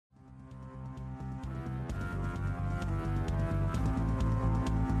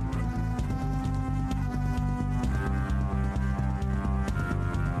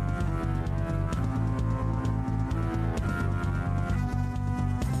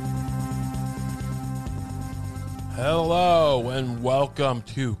Hello and welcome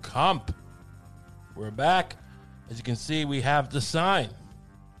to Comp. We're back. As you can see, we have the sign.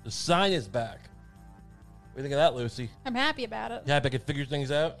 The sign is back. What do you think of that, Lucy? I'm happy about it. You happy I could figure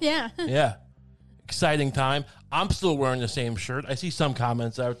things out? Yeah. Yeah. Exciting time. I'm still wearing the same shirt. I see some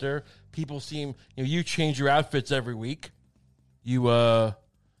comments out there. People seem, you change your outfits every week. I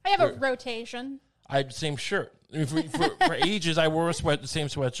have a rotation. I have the same shirt. I mean, for ages, I wore the same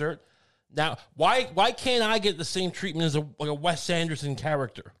sweatshirt. Now, why can't I get the same treatment as a Wes Anderson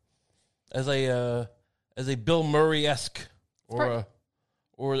character, as a Bill Murray-esque, or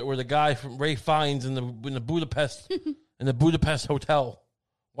the guy from Ray Fiennes in the Budapest in the Budapest Hotel?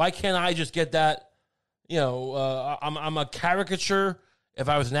 Why can't I just get that? I'm a caricature. If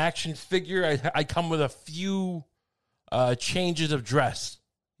I was an action figure, I come with a few changes of dress.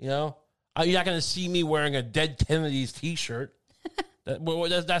 You're not going to see me wearing a Dead Kennedys T-shirt. That's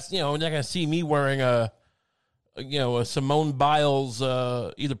you're not going to see me wearing a Simone Biles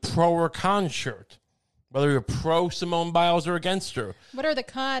either pro or con shirt. Whether you're pro Simone Biles or against her. What are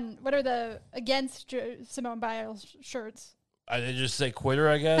the against Simone Biles shirts? I just say quitter,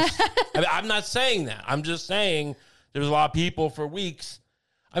 I guess. I'm not saying that. I'm just saying there's a lot of people for weeks.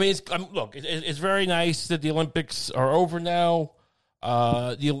 I mean, it's very nice that the Olympics are over now.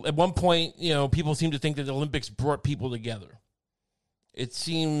 At one point, people seem to think that the Olympics brought people together. It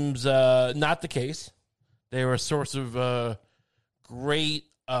seems not the case. They were a source of great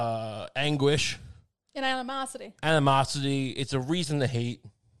anguish. And animosity. It's a reason to hate.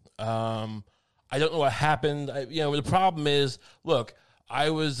 I don't know what happened. The problem is, look,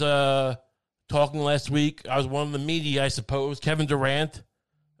 I was talking last week. I was one of the media, I suppose. Kevin Durant,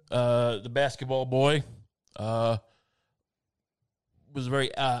 the basketball boy, was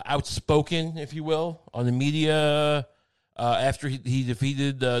very outspoken, if you will, on the media after he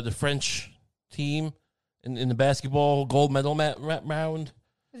defeated the French team in the basketball gold medal round.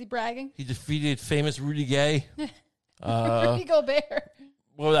 Is he bragging? He defeated famous Rudy Gay. Rudy Gobert.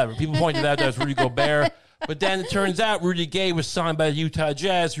 Whatever. People pointed out that was Rudy Gobert. But then it turns out Rudy Gay was signed by the Utah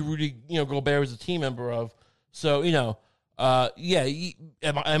Jazz, who Rudy Gobert was a team member of. So, am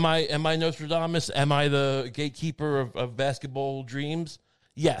I Nostradamus? Am I the gatekeeper of basketball dreams?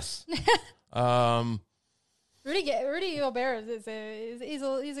 Yes. Rudy Gobert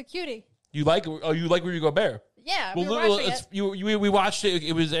he's a cutie. You like Rudy Gobert? Yeah, we were watching it. We watched it.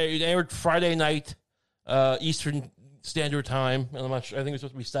 It aired Friday night, Eastern Standard Time. And I think it was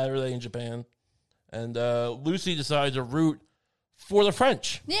supposed to be Saturday in Japan. And Lucy decided to root for the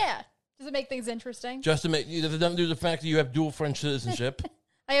French. Yeah. Does it make things interesting? Just to make nothing to do with the fact that you have dual French citizenship.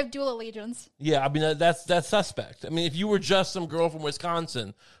 I have dual allegiance. Yeah, I mean that's suspect. I mean, if you were just some girl from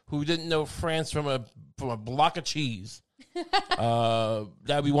Wisconsin who didn't know France from a block of cheese,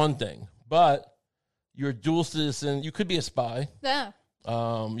 that'd be one thing. But you're a dual citizen. You could be a spy. Yeah.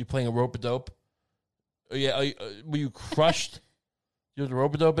 You're playing a rope-a-dope. Yeah. Were you crushed? You know what the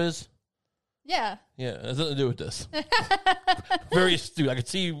rope-a-dope is? Yeah. Yeah, it has nothing to do with this. Very astute. I could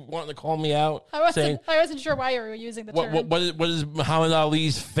see you wanting to call me out. I wasn't sure why you were using the term. What is Muhammad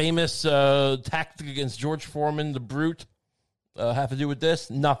Ali's famous tactic against George Foreman, the Brute, have to do with this?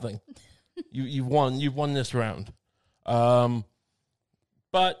 Nothing. You've won. You've won this round. But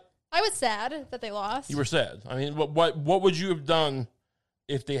I was sad that they lost. You were sad. I mean, what would you have done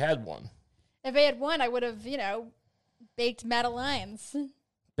if they had won? If they had won, I would have, baked madeleines.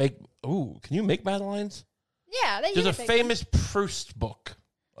 Can you make madeleines? Yeah, there's a famous Proust book,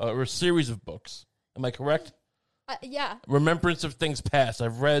 or a series of books. Am I correct? Yeah. Remembrance of Things Past.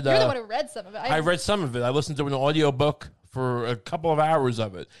 I've read. You're the one who read some of it. I read some of it. I listened to an audio book for a couple of hours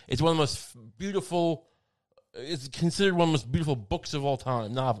of it. It's one of the most beautiful. It's considered one of the most beautiful books of all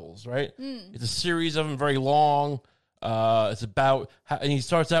time. Novels, right? It's a series of them, very long. It's about and he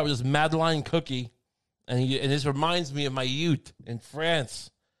starts out with this Madeleine cookie, and this reminds me of my youth in France.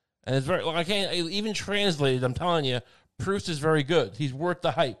 And it's very, I can't even translate it. I'm telling you, Proust is very good. He's worth the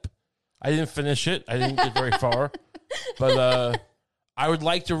hype. I didn't finish it. I didn't get very far. But I would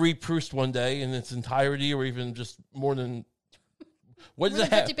like to read Proust one day in its entirety, or even just more than. What is it?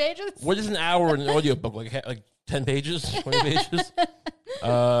 50 pages? What is an hour in an audiobook? Like 10 pages? 20 pages?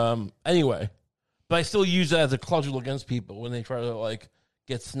 Anyway. But I still use that as a cudgel against people when they try to,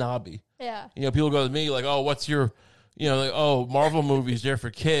 get snobby. Yeah. People go to me like, oh, what's your. Marvel movies, they're for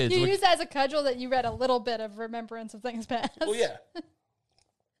kids. You use that as a cudgel that you read a little bit of Remembrance of Things Past. Well, yeah.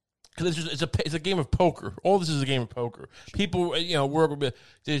 Because it's a game of poker. All this is a game of poker. People, work with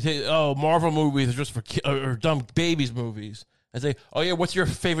they say, oh, Marvel movies are just for or dumb babies movies. And say, oh, yeah, what's your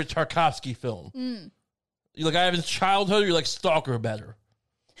favorite Tarkovsky film? You like Ivan's Childhood, or you like Stalker better?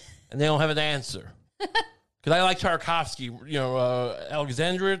 And they don't have an answer. Because I like Tarkovsky,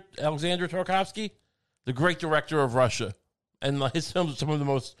 Alexander Tarkovsky, the great director of Russia. And his films are some of the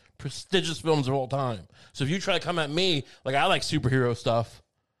most prestigious films of all time. So if you try to come at me, like I like superhero stuff,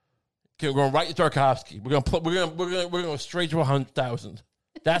 we're going right to Tarkovsky. We're going to go straight to 100,000.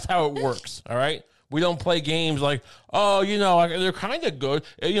 That's how it works, all right? We don't play games like, they're kind of good.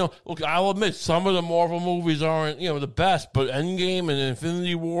 Look, I'll admit some of the Marvel movies aren't, the best, but Endgame and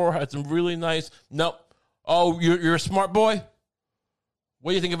Infinity War had some really nice. Nope. Oh, you're a smart boy?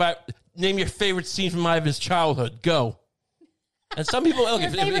 What do you think about, name your favorite scene from Ivan's childhood. Go. And some people, Your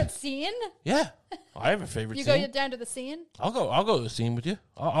favorite scene? Yeah. I have a favorite You scene. go down to the scene? I'll go to the scene with you.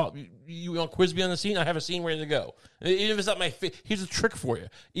 You want to quiz me on the scene? I have a scene ready to go. Even if it's not my here's a trick for you.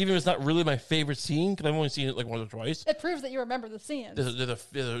 Even if it's not really my favorite scene, because I've only seen it like once or twice. It proves that you remember the scene.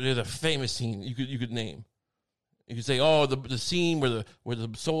 There's a famous scene you could name. You could say, the scene where the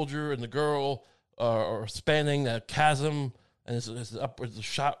soldier and the girl are spanning that chasm, and it's upwards, the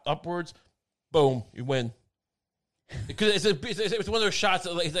shot upwards. Boom, you win. Because it's one of those shots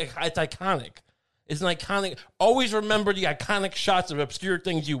that it's iconic. It's an iconic. Always remember the iconic shots of obscure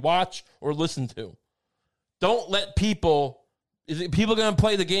things you watch or listen to. Don't let people. People going to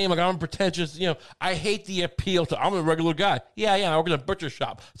play the game like I'm pretentious. I hate the appeal to. I'm a regular guy. Yeah. I work in a butcher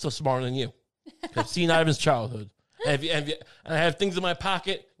shop. So smarter than you. I've seen Ivan's childhood, and I have things in my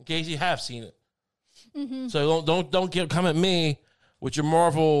pocket in case you have seen it. Mm-hmm. So don't come at me with your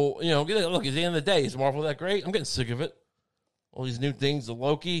Marvel. Look, at the end of the day, is Marvel that great? I'm getting sick of it. All these new things, the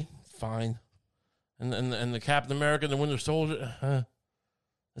Loki, fine. And the Captain America and the Winter Soldier,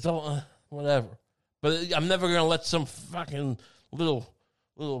 it's all whatever. But I'm never gonna let some fucking little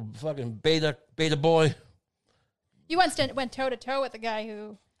fucking beta boy. You once went toe to toe with a guy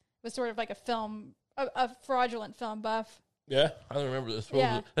who was sort of like a fraudulent film buff. Yeah, I don't remember this.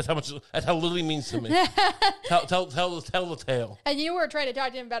 Yeah. That's how little he means to me. tell the tale. And you were trying to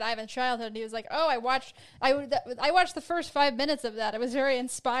talk to him about Ivan's childhood, and he was like, "Oh, I watched the first 5 minutes of that. It was very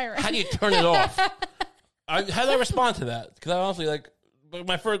inspiring." How do you turn it off? How do I respond to that? Because I honestly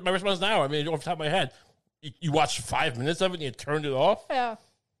my response now. I mean, off the top of my head, you watched 5 minutes of it and you turned it off. Yeah,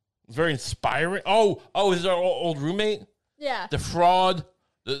 it's very inspiring. Oh, this is our old roommate. Yeah, the fraud,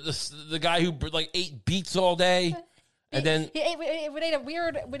 the guy who ate beets all day. And then he would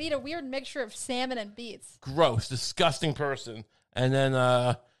eat a weird mixture of salmon and beets. Gross, disgusting person. And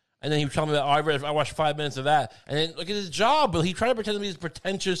then he was telling me that I watched 5 minutes of that. And then look at his job, but he tried to pretend to be this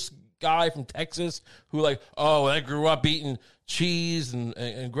pretentious guy from Texas who I grew up eating cheese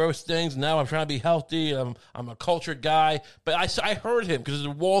and gross things, and now I'm trying to be healthy. I'm a cultured guy. But I heard him because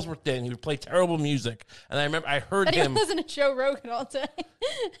the walls were thin. He would play terrible music, and I remember I heard him. He was listening to Joe Rogan all day.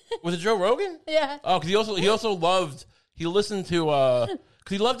 Was it Joe Rogan? Yeah. Oh, because he also loved. He listened to,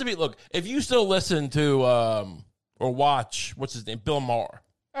 because he loved to be, look, if you still listen to, or watch, what's his name, Bill Maher.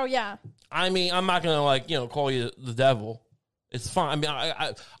 Oh, yeah. I mean, I'm not going to, call you the devil. It's fine. I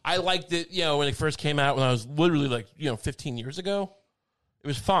mean, I liked it, when it first came out when I was literally 15 years ago. It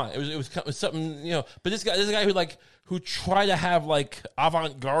was fine. It was something, but this is a guy who tried to have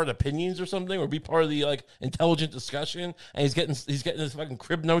avant-garde opinions or something, or be part of the intelligent discussion, and he's getting his fucking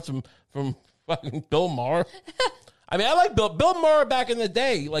crib notes from fucking Bill Maher. I mean, I like Bill Maher back in the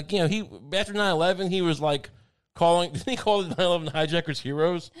day. He after 9/11, he was calling. Didn't he call the 9/11 hijackers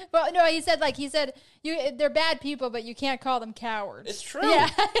heroes? Well, no, he said they're bad people, but you can't call them cowards. It's true. Yeah,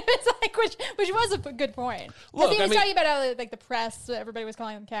 it's which was a good point. Look, he was talking about how the press, everybody was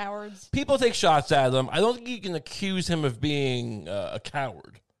calling them cowards. People take shots at him. I don't think you can accuse him of being a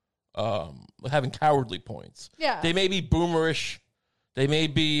coward, having cowardly points. Yeah, they may be boomerish. They may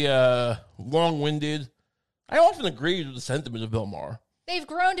be long-winded. I often agree with the sentiment of Bill Maher. They've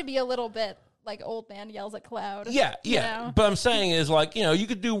grown to be a little bit like old man yells at cloud. Yeah. But I'm saying is you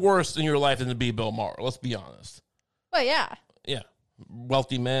could do worse in your life than to be Bill Maher. Let's be honest. Well, yeah. Yeah.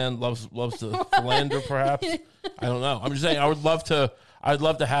 Wealthy man loves to philander, perhaps. I don't know. I'm just saying I'd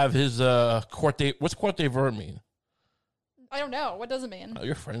love to have his what's court de ver mean? I don't know. What does it mean?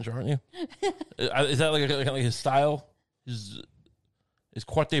 You're French, aren't you? Is that like his style? Is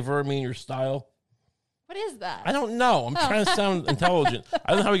court de ver mean your style? What is that? I don't know. I'm trying to sound intelligent. I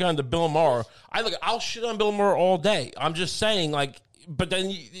don't know how we got into Bill Maher. I'll shit on Bill Maher all day. I'm just saying, but then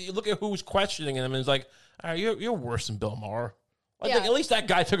you look at who's questioning him, and it's like, all right, you're worse than Bill Maher. At least that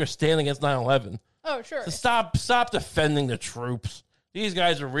guy took a stand against 9/11. Oh, sure. So stop defending the troops. These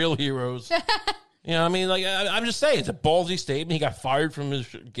guys are real heroes. I mean, I'm just saying, it's a ballsy statement. He got fired from his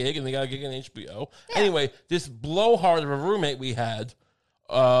gig, and they got a gig on HBO. Yeah. Anyway, this blowhard of a roommate we had,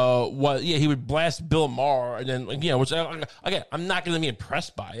 he would blast Bill Maher, and then which again, I'm not going to be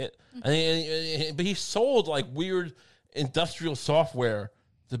impressed by it. But he sold like weird industrial software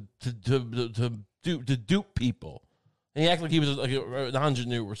to dupe people, and he acted like he was like an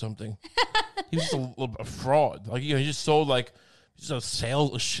ingenue or something. He was just a fraud. Like he just sold like just a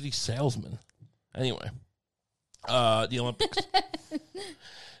shitty salesman. Anyway, the Olympics.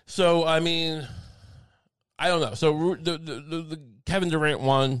 So I mean, I don't know. So the Kevin Durant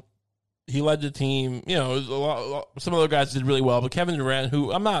won. He led the team. It was some other guys did really well, but Kevin Durant,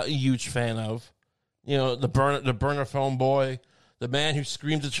 who I'm not a huge fan of, the burner phone boy, the man who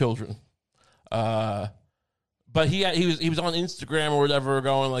screams at children. But he was on Instagram or whatever,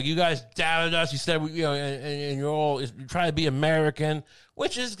 going like, "You guys doubted us." He said, and you're all trying to be American,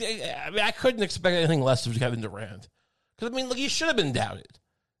 which is, I couldn't expect anything less of Kevin Durant, because look, he should have been doubted.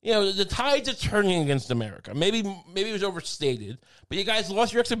 The tides are turning against America. Maybe it was overstated, but you guys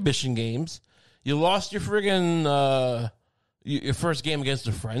lost your exhibition games. You lost your friggin' your first game against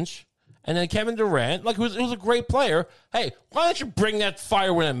the French. And then Kevin Durant, like, who's a great player. Hey, why don't you bring that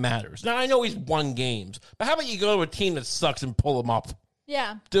fire when it matters? Now, I know he's won games, but how about you go to a team that sucks and pull them up?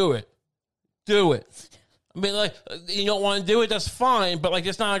 Yeah. Do it. I mean, like, you don't want to do it, that's fine, but, like,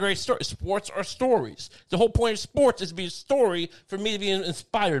 it's not a great story. Sports are stories. The whole point of sports is to be a story for me to be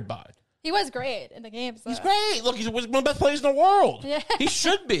inspired by. He was great in the games, though. He's great. Look, he's one of the best players in the world. Yeah. He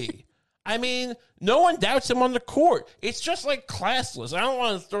should be. I mean, no one doubts him on the court. It's just, like, classless. I don't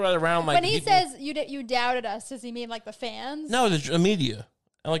want to throw that around like... When he says you doubted us, does he mean, like, the fans? No, the media.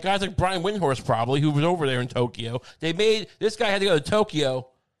 And, like, guys like Brian Windhorst, probably, who was over there in Tokyo. This guy had to go to Tokyo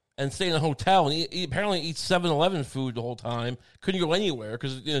and stay in a hotel, and he apparently eats 7-Eleven food the whole time. Couldn't go anywhere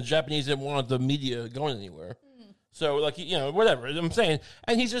because the Japanese didn't want the media going anywhere. So, like, whatever. I'm saying,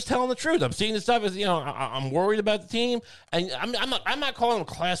 and he's just telling the truth. I'm seeing this stuff as, I'm worried about the team, and I'm not calling him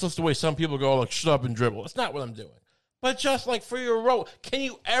classless the way some people go, like, shut up and dribble. That's not what I'm doing. But just, like, for your role, can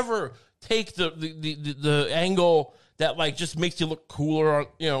you ever take the angle that, like, just makes you look cooler,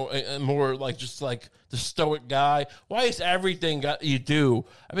 and more, like, just, like, the stoic guy? Why is everything you do?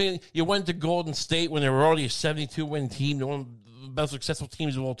 I mean, you went to Golden State when they were already a 72-win team, one of the best successful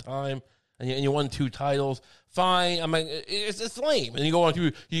teams of all time, and you won 2 titles. Fine. I mean, it's lame. And you go on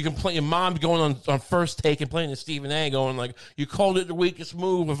through, you can play your mom going on First Take and playing to Stephen A. going like, you called it the weakest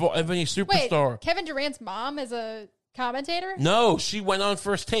move of any superstar. Wait, Kevin Durant's mom is a commentator? No, she went on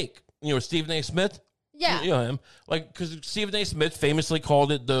First Take. Stephen A. Smith? Yeah. You know him. Like, because Stephen A. Smith famously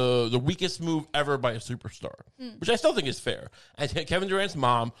called it the weakest move ever by a superstar, which I still think is fair. And Kevin Durant's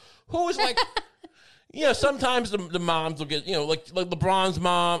mom, who is like... sometimes the moms will get, like LeBron's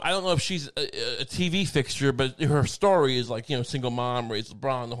mom. I don't know if she's a TV fixture, but her story is like, single mom raised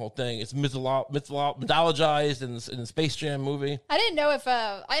LeBron, the whole thing. It's mythologized in the Space Jam movie. I didn't know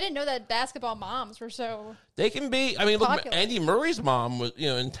that basketball moms were so. They can be. I mean, look, popular. Andy Murray's mom was,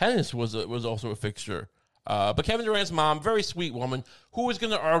 in tennis was also a fixture. But Kevin Durant's mom, very sweet woman. Who is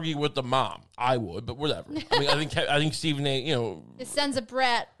going to argue with the mom? I would, but whatever. I mean, I think Stephen A. His son's a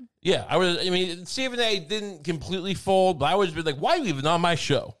brat. Yeah, I would. I mean, Stephen A. didn't completely fold, but I would be like, "Why are you even on my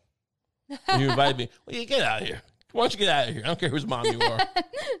show?" And you invited me. Well, you get out of here. Why don't you get out of here? I don't care whose mom you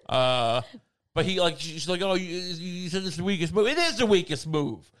are. But she's like, "Oh, you said it's the weakest move. It is the weakest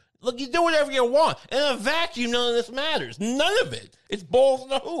move. Look, you do whatever you want. In a vacuum, none of this matters. None of it. It's balls in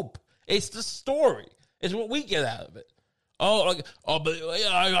the hoop. It's the story. It's what we get out of it. But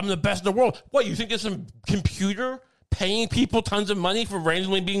I'm the best in the world. What, you think there's some computer paying people tons of money for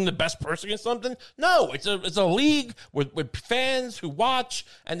randomly being the best person at something? No, it's a league with fans who watch,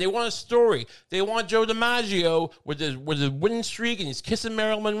 and they want a story. They want Joe DiMaggio with his winning streak, and he's kissing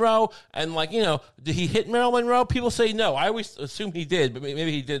Marilyn Monroe, and did he hit Marilyn Monroe? People say no. I always assume he did, but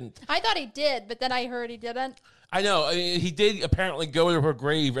maybe he didn't. I thought he did, but then I heard he didn't. I know. I mean, he did apparently go to her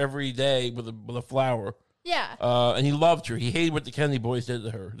grave every day with a flower. Yeah. And he loved her. He hated what the Kennedy boys did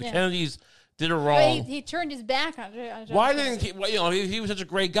to her. The Kennedys did her wrong. But he turned his back on John Why didn't he? Well, he was such a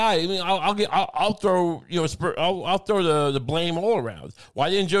great guy. I mean, I'll throw I'll throw the blame all around. Why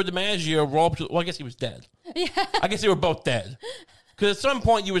didn't Joe DiMaggio roll up to? Well, I guess he was dead. Yeah. I guess they were both dead. Because at some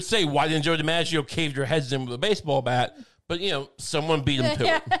point you would say, why didn't Joe DiMaggio cave their heads in with a baseball bat? But someone beat him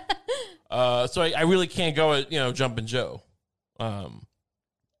to it. So I really can't go at Jumpin' Joe.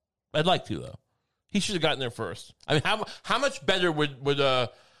 I'd like to though. He should have gotten there first. I mean, how much better would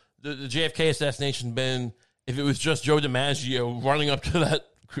the JFK assassination been if it was just Joe DiMaggio running up to that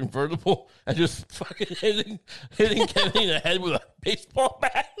convertible and just fucking hitting Kennedy in the head with a baseball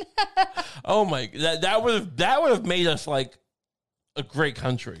bat? Oh my! That would have made us like a great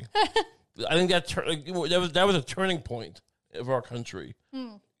country. I think that was a turning point of our country.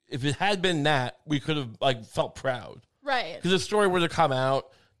 If it had been that, we could have like felt proud. Right. Because the story would have come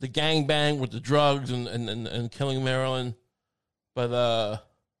out, the gangbang with the drugs and killing Marilyn. But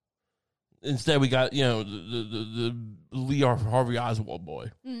instead we got, the Lee Harvey Oswald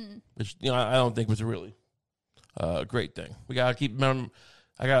boy. Which, I don't think was a really great thing. We got to keep, I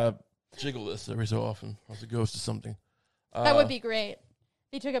got to jiggle this every so often as it goes to something. That would be great.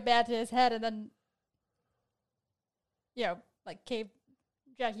 He took a bat to his head and then, caved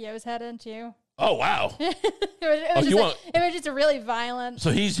Jackie O's head in too. Oh, wow. It was just a really violent.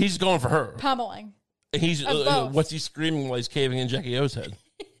 So he's going for her. Pummeling. He's what's he screaming while he's caving in Jackie O's head?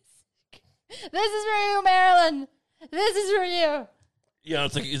 This is for you, Marilyn. This is for you.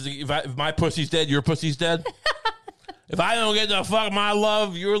 It's like if my pussy's dead, your pussy's dead. If I don't get the fuck my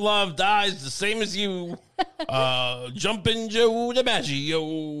love, your love dies the same as you. Jumpin' Joe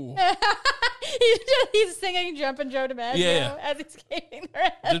DiMaggio. He's singing Jumpin' Joe DiMaggio as he's caving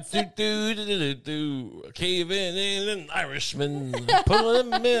their heads. Caving in an Irishman,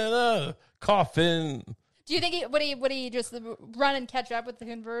 pulling him in a coffin. Do you think would he just run and catch up with the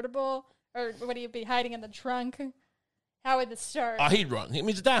convertible, or would he be hiding in the trunk? How would this start? He'd run.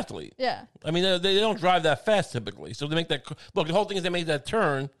 He's an athlete. Yeah. I mean, they don't drive that fast typically. So they make that. Look, the whole thing is they make that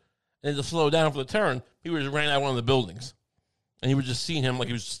turn, and to slow down for the turn, he just ran out one of the buildings. And you would just see him like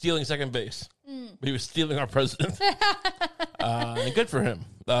he was stealing second base. But he was stealing our president. And good for him.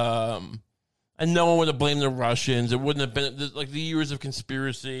 And no one would have blamed the Russians. It wouldn't have been like the years of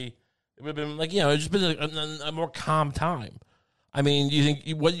conspiracy. It would have been like, it's just been a more calm time. I mean, do you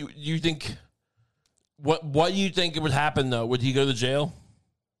think what do you think it would happen though? Would he go to jail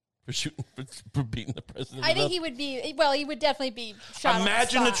for shooting for beating the president? I think he would be. Well, he would definitely be shot.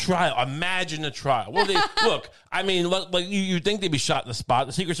 Imagine the trial. Well, look. I mean, like you think they'd be shot in the spot.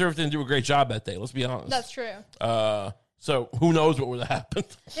 The Secret Service didn't do a great job that day. Let's be honest. That's true. So who knows what would have happened?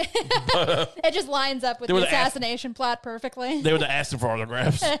 It just lines up with the assassination plot perfectly. They would have asked him for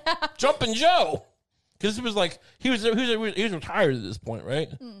autographs. Jumpin' Joe. Because it was like he was retired at this point, right?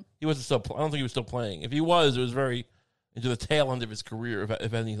 He wasn't still. I don't think he was still playing. If he was, it was very into the tail end of his career,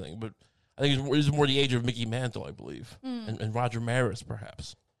 if anything. But I think it was more the age of Mickey Mantle, I believe, and Roger Maris,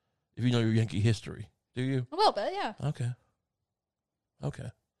 perhaps. If you know your Yankee history, do you? A little bit, yeah. Okay.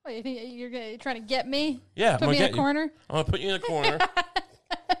 What, you think you're trying to get me? Yeah, put me in a corner. I'm gonna put you in a corner. And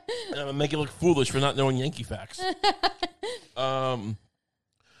I'm gonna make you look foolish for not knowing Yankee facts.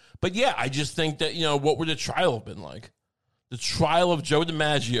 But yeah, I just think that, what would the trial have been like? The trial of Joe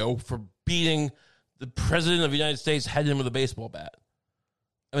DiMaggio for beating the president of the United States head in with a baseball bat.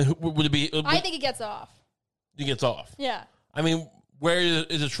 I mean, would it be? I think he gets off. He gets off. Yeah. I mean, where is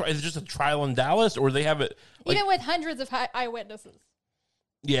it? Is it just a trial in Dallas, or they have it? Even with hundreds of eyewitnesses.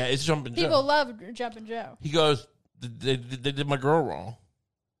 Yeah, it's Jumpin' Joe. People love Jumpin' Joe. He goes, they did my girl wrong.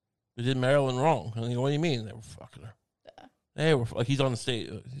 They did Marilyn wrong. And I go, what do you mean? They were fucking her. They were like, he's on the stage.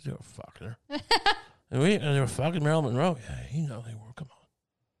 They were fucking her. and they were fucking Marilyn Monroe. Yeah, they were. Come on,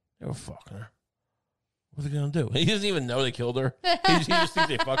 they were fucking her. What are they gonna do? He doesn't even know they killed her. He just thinks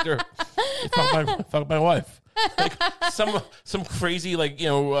they fucked her. They fucked my wife. Like some crazy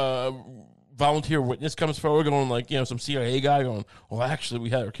volunteer witness comes forward going like, some CIA guy going, well, actually we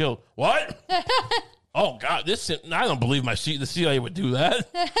had her killed. What? Oh God, I don't believe the CIA would do that.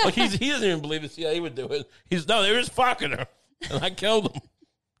 Like he doesn't even believe the CIA would do it. No, they were just fucking her, and I killed him.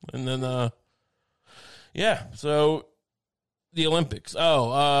 And then, so the Olympics.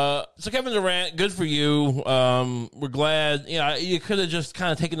 So Kevin Durant, good for you. We're glad. You could have just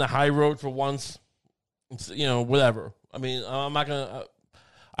kind of taken the high road for once. Whatever. I mean, I'm not gonna.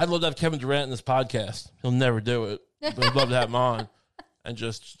 I'd love to have Kevin Durant in this podcast. He'll never do it, but I'd love to have him on. And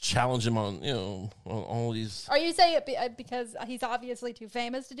just challenge him on, on all these. Are you saying it because he's obviously too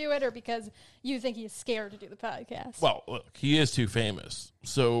famous to do it, or because you think he's scared to do the podcast? Well, look, he is too famous.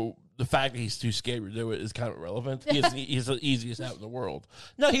 So the fact that he's too scared to do it is kind of irrelevant. He's the easiest out in the world.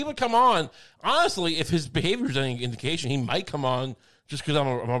 No, he would come on. Honestly, if his behavior is any indication, he might come on just because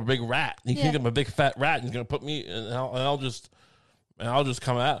I'm a big rat. He thinks I'm a big fat rat, and he's going to put me, and I'll just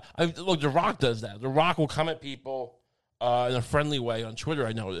come out. Look, The Rock does that. The Rock will come at people in a friendly way on Twitter,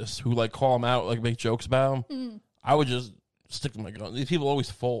 I notice, who call him out, make jokes about him. I would just stick to my gun. These people always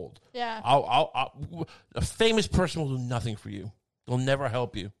fold. Yeah. A famous person will do nothing for you. They'll never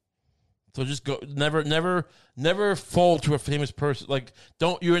help you. So just go. Never fold to a famous person.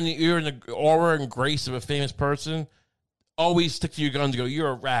 You're in the aura and grace of a famous person. Always stick to your guns. Go, you're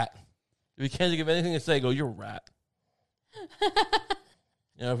a rat. If you can't think of anything to say, go, you're a rat.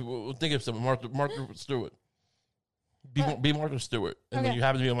 We'll think of something. Martha Stewart. Be Martha Stewart, and then Okay. you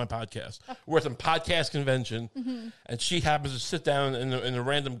happen to be on my podcast. We're at some podcast convention, and she happens to sit down in a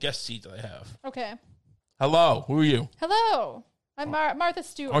random guest seat that I have. Okay. Hello, who are you? Hello. I'm Martha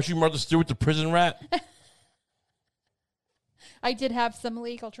Stewart. Aren't you Martha Stewart, the prison rat? I did have some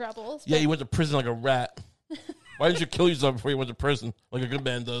legal troubles. Yeah, but you went to prison like a rat. Why didn't you kill yourself before you went to prison, like a good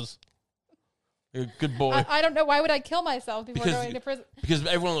man does? Like a good boy. I don't know. Why would I kill myself before Because- going to prison? Because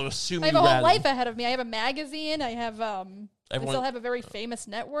everyone will assume I have you a whole ratted. life ahead of me. I have a magazine. I have I Everyone- still have a very famous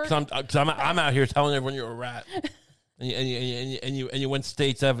network. Because I'm out here telling everyone you're a rat, and you went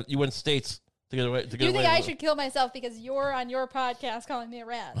states. You went states to get away. To get You away think I with should kill myself because you're on your podcast calling me a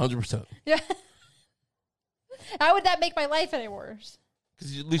rat? 100%. Yeah. How would that make my life any worse?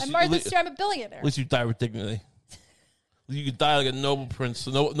 Because at least I'm Martha Stewart. I'm a billionaire. at least you die with dignity. You could die like a noble prince,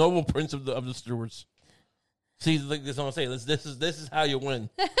 the noble prince of the Stewarts. See, like this is what I'm saying. This is how you win.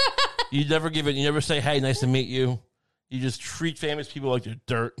 You never give it. You never say, "Hey, nice to meet you." You just treat famous people like they're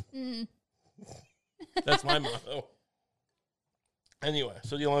dirt. That's my motto. Anyway,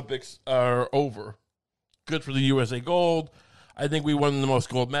 so the Olympics are over. Good for the USA gold. I think we won the most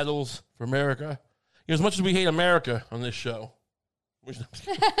gold medals for America. You know, as much as we hate America on this show,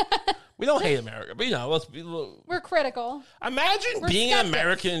 we don't hate America, but let's be. We're critical. Imagine We're being skeptics. an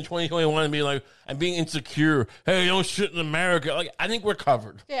American in 2021 and being like, and being insecure. Hey, don't shit in America. Like, I think we're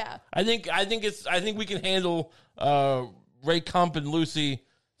covered. Yeah. I think we can handle Ray Kump and Lucy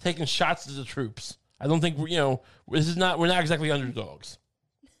taking shots at the troops. I don't think we're not exactly underdogs.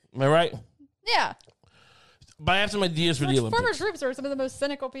 Am I right? Yeah. But I have some ideas for the Former Olympics. troops are some of the most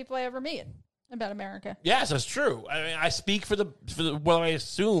cynical people I ever meet about America. Yes, that's true. I mean, I speak for the what I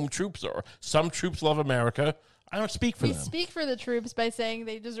assume troops are. Some troops love America. I don't speak for We them. speak for the troops by saying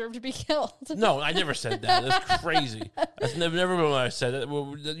they deserve to be killed. No, I never said that. That's crazy. That's never been what I said.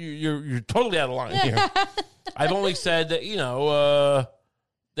 Well, you're totally out of line here. I've only said that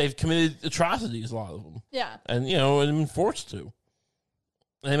they've committed atrocities, a lot of them, Yeah. and and been forced to,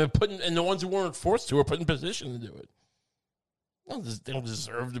 and they've been and the ones who weren't forced to are put in position to do it. They don't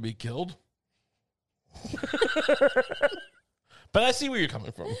deserve to be killed. But I see where you're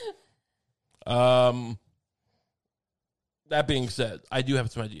coming from. That being said, I do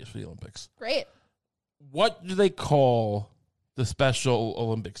have some ideas for the Olympics. Great. What do they call the Special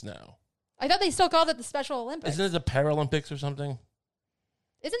Olympics now? I thought they still called it the Special Olympics. Isn't it the Paralympics or something?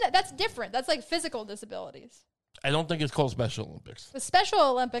 That's different. That's like physical disabilities. I don't think it's called Special Olympics. The Special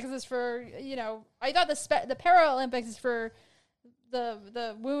Olympics is for, I thought the Paralympics is for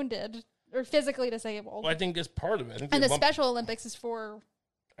the wounded or physically disabled. Well, I think it's part of it. I think And they the Special Olympics is for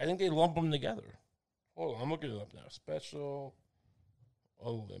lump them together. Hold on, I'm looking it up now. Special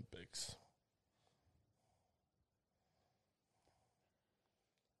Olympics.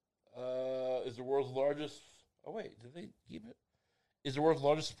 Is the world's largest... Oh, wait. Did they keep it? Is the world's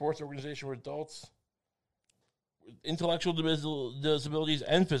largest sports organization for adults with intellectual disabilities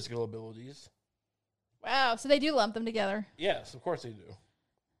and physical abilities. Wow, so they do lump them together. Yes, of course they do.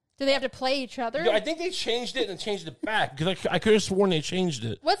 Do they have to play each other? I think they changed it and changed it back because I could have sworn they changed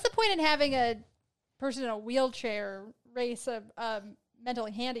it. What's the point in having a person in a wheelchair race a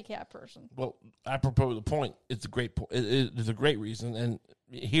mentally handicapped person? Well, apropos the point, it's a great point. It's a great reason, and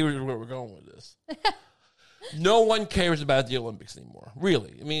here's where we're going with this. No one cares about the Olympics anymore,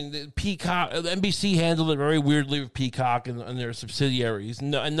 really. I mean, the NBC handled it very weirdly with Peacock and their subsidiaries,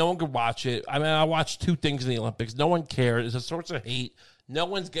 and no one could watch it. I mean, I watched two things in the Olympics. No one cared. It's a source of hate. No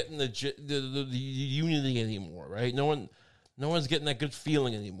one's getting the unity anymore, right? No one's getting that good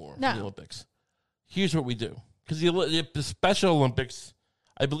feeling anymore No. for the Olympics. Here's what we do. Because the Special Olympics,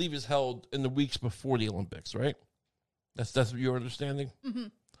 I believe, is held in the weeks before the Olympics, right? That's what you're understanding? Mm-hmm.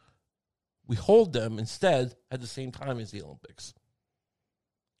 We hold them instead at the same time as the Olympics.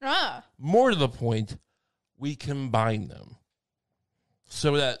 Ah, More to the point, we combine them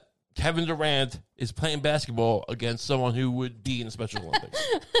so that Kevin Durant is playing basketball against someone who would be in the Special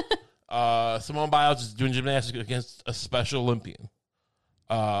Olympics. Simone Biles is doing gymnastics against a Special Olympian.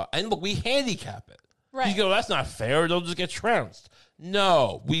 And look, we handicap it. right. You go, that's not fair. They'll just get trounced.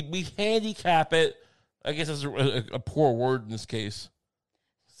 No, we handicap it. I guess that's a poor word in this case.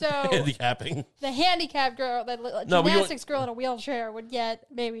 So Handicapping. the handicapped girl, the No, we don't- gymnastics girl in a wheelchair would get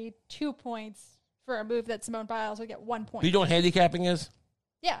maybe 2 points for a move that Simone Biles would get 1 point. Do you know what handicapping is?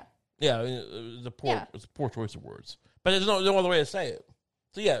 Yeah. Yeah, I mean, it's Yeah. a poor choice of words. But there's no other way to say it.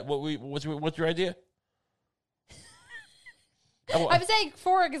 So yeah, what's your idea? I'm saying,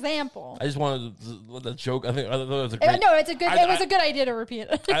 for example. I just wanted to let that joke. I thought it was a great. No, it's a good. I- it was a good idea to repeat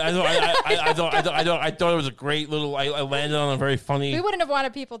it. I thought it was a great little. I landed on a very funny. We wouldn't have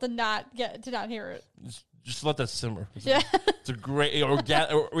wanted people to not hear it. just let that simmer. Yeah. It's a great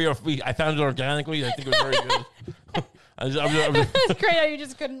I found it organically. I think it was very good. It's great how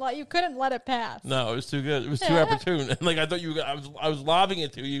you couldn't let it pass. No, it was too good. It was too opportune. And like I thought I was lobbing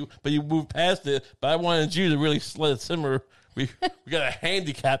it to you, but you moved past it. But I wanted you to really let it simmer. We got a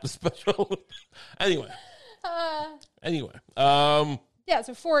handicap special. Anyway. Yeah.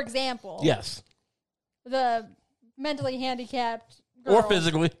 So for example. Yes. The mentally handicapped girl,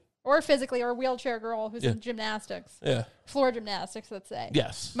 or physically, or a wheelchair girl who's in gymnastics. Yeah. Floor gymnastics, let's say.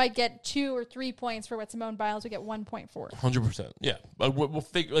 Yes. Might get 2 or 3 points for what Simone Biles would get 1.4. 100%. Yeah. But we'll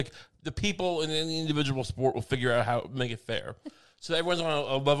figure, like, the people in any individual sport will figure out how to make it fair. So everyone's on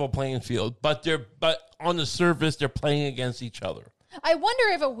a level playing field. But on the surface, they're playing against each other. I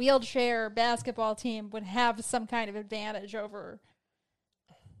wonder if a wheelchair basketball team would have some kind of advantage over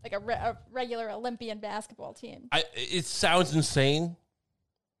like a regular Olympian basketball team. It sounds insane.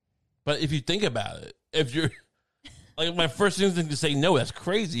 But if you think about it, if you're like my first instinct to say no, that's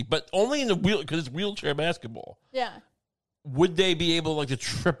crazy. But only in the because it's wheelchair basketball. Yeah. Would they be able to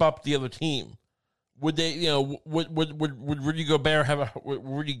trip up the other team? Would they, would Rudy Gobert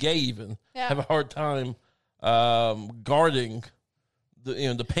Rudy Gay even have a hard time guarding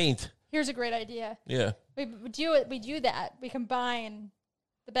the paint? Here's a great idea. Yeah. We do that. We combine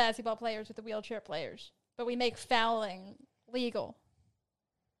the basketball players with the wheelchair players, but we make fouling legal.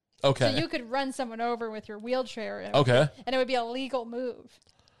 Okay. So you could run someone over with your wheelchair. And it would be a legal move.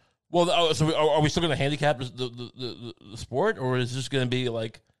 Well, so are we still going to handicap the sport, or is it just going to be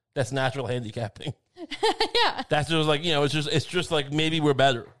like that's natural handicapping? Yeah. That's just like it's just like maybe we're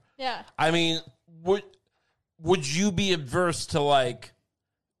better. Yeah. I mean, would you be adverse to like?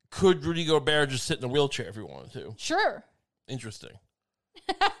 Could Rudy Gobert just sit in a wheelchair if he wanted to? Sure. Interesting.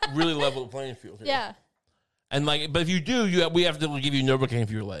 Really level the playing field here. Yeah. And like, but if you do, we have to give you Novocaine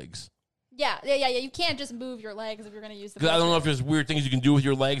for your legs. Yeah. You can't just move your legs if you're going to use the. Because I don't know if there's weird things you can do with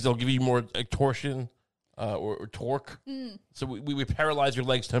your legs. They'll give you more like, torsion or torque. So we paralyze your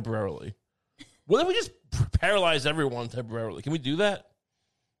legs temporarily. What if we just paralyze everyone temporarily? Can we do that?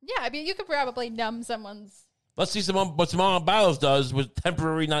 Yeah, I mean, you could probably numb someone's. Let's see what Simone Biles does with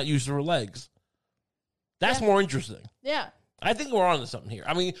temporary not use of her legs. That's more interesting. Yeah. I think we're on to something here.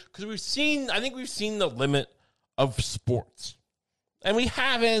 I mean, because I think we've seen the limit of sports. And we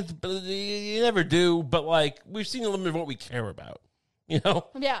haven't, but you never do, but like, we've seen the limit of what we care about.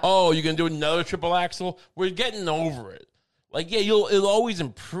 Yeah. Oh, you're going to do another triple axel? We're getting over it. Like, yeah, it'll always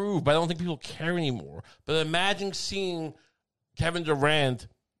improve, but I don't think people care anymore. But imagine seeing Kevin Durant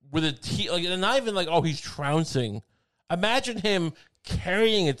with a team, like, and not even like, oh, he's trouncing. Imagine him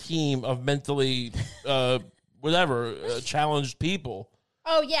carrying a team of mentally, challenged people.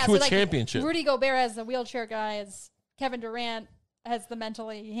 Oh yeah, to a championship. Rudy Gobert has the wheelchair guys. Kevin Durant has the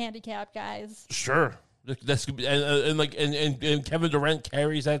mentally handicapped guys. Sure, that's and Kevin Durant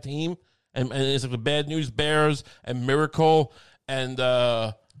carries that team, and it's like the Bad News Bears and Miracle and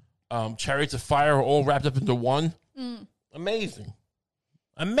Chariots of Fire are all wrapped up into one. Amazing.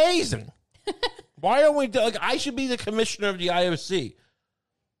 Why don't we I should be the commissioner of the IOC.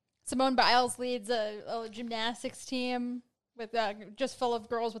 Simone Biles leads a gymnastics team with just full of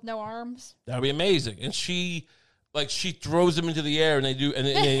girls with no arms. That would be amazing. And she throws them into the air and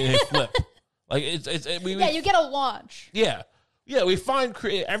they flip. Like you get a launch. Yeah. Yeah, we find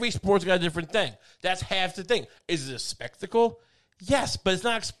every sport's got a different thing. That's half the thing. Is it a spectacle? Yes, but it's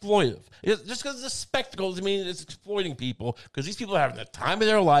not exploitive. Just because it's a spectacle doesn't mean it's exploiting people, because these people are having the time of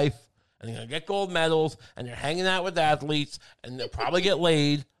their life, and they're going to get gold medals, and they're hanging out with athletes, and they'll probably get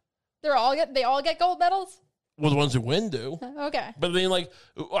laid. They all get gold medals? Well, the ones who win do. Okay. But I mean, like,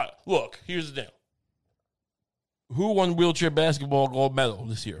 look, here's the deal. Who won wheelchair basketball gold medal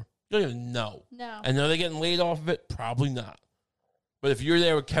this year? You don't even know. No. And are they getting laid off of it? Probably not. But if you're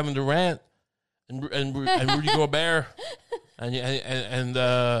there with Kevin Durant and Rudy Gobert and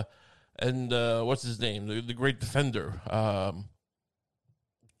what's his name, the great defender,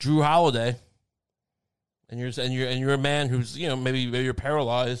 Drew Holiday, and you're a man who's maybe you're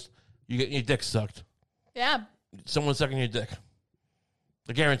paralyzed, you get your dick sucked. Yeah. Someone's sucking your dick.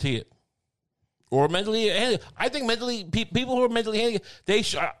 I guarantee it. Or mentally handicapped. I think people who are mentally handicapped, they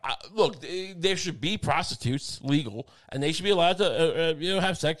should look. There should be prostitutes legal, and they should be allowed to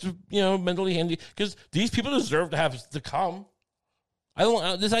have sex with mentally handicapped, because these people deserve to come. I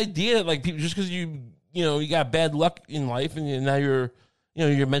don't this idea that like people, just because you got bad luck in life and now you're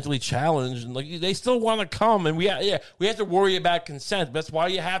mentally challenged, and like they still want to come, and we have to worry about consent. That's why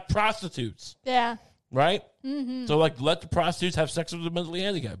you have prostitutes. Yeah. Right. Mm-hmm. So like let the prostitutes have sex with the mentally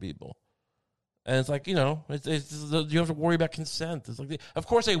handicapped people. And it's like, you have to worry about consent. It's like, of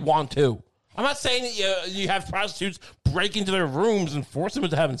course they want to. I'm not saying that you have prostitutes break into their rooms and force them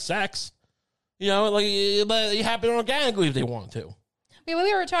into having sex. You know, like it happen organically if they want to. I mean,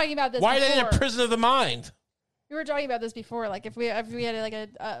 we were talking about this. Why before. are they in a prison of the mind? We were talking about this before. Like if we had like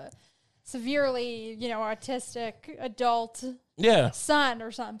a severely, autistic adult son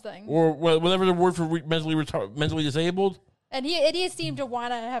or something, or whatever the word for mentally disabled, and he seemed to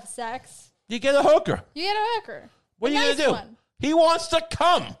want to have sex. You get a hooker. What are you gonna do? One. He wants to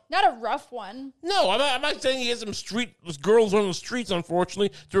come. Not a rough one. No, I'm not saying he has some girls on the streets,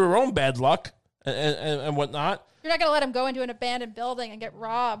 unfortunately, through her own bad luck and whatnot. You're not going to let him go into an abandoned building and get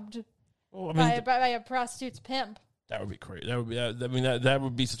robbed by a prostitute's pimp. That would be crazy. That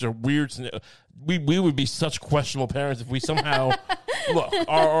would be such a weird scenario. We would be such questionable parents if we somehow look.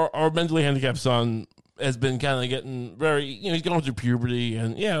 Our mentally handicapped son has been kind of getting very, he's going through puberty,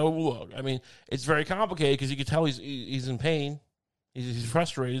 and look, I mean, it's very complicated because you can tell he's in pain. He's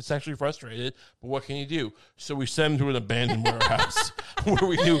frustrated, sexually frustrated, but what can you do? So we sent him to an abandoned warehouse where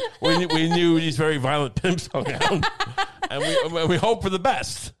we knew these very violent pimps hung out, and we hope for the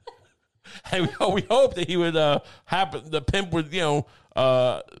best. And we hope that he would happen. The pimp would just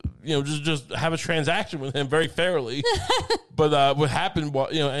have a transaction with him very fairly. But what happened,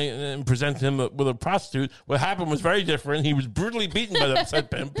 and present him with a prostitute. What happened was very different. He was brutally beaten by the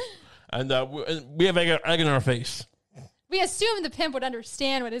said pimp, and we have egg in our face. We assumed the pimp would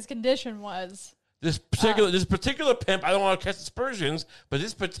understand what his condition was. This particular pimp, I don't want to catch aspersions, but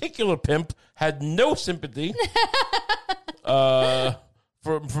this particular pimp had no sympathy for a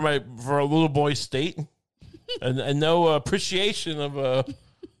little boy's state, and no appreciation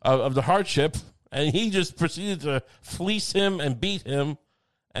of the hardship, and he just proceeded to fleece him and beat him,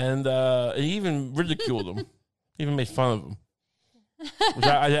 and he even ridiculed him, even made fun of him, which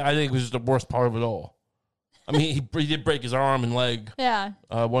I think was the worst part of it all. I mean, he did break his arm and leg. Yeah.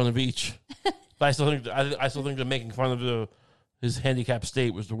 One of each. But I still think that making fun of his handicapped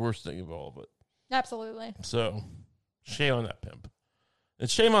state was the worst thing of all. But absolutely. So, shame on that pimp, and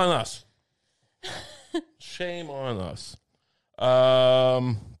shame on us. Shame on us.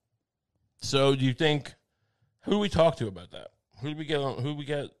 So, do you think who do we talk to about that? Who do we get on? Who do we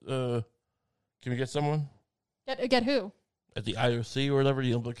get? Can we get someone? Get who? At the IOC or whatever,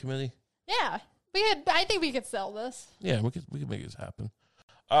 the Olympic Committee. Yeah. I think we could sell this. Yeah, we could make this happen.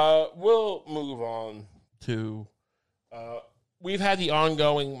 We'll move on to. We've had the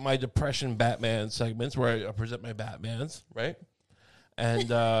ongoing My Depression Batman segments where I present my Batmans, right? And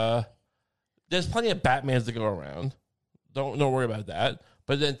there's plenty of Batmans to go around. Don't worry about that.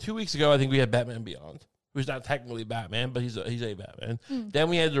 But then 2 weeks ago, I think we had Batman Beyond, who's not technically Batman, but he's a Batman. Then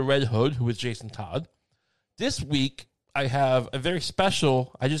we had the Red Hood, who was Jason Todd. This week, I have a very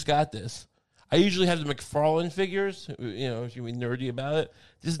special. I just got this. I usually have the McFarlane figures, if you're nerdy about it.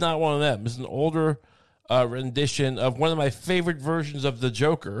 This is not one of them. This is an older rendition of one of my favorite versions of the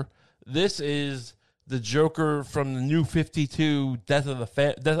Joker. This is the Joker from the New 52 Death of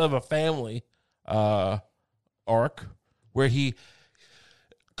a Family arc, where he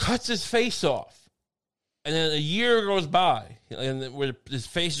cuts his face off. And then a year goes by, and where his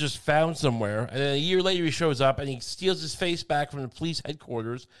face is just found somewhere. And then a year later, he shows up, and he steals his face back from the police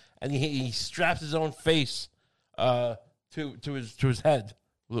headquarters, and he straps his own face to his head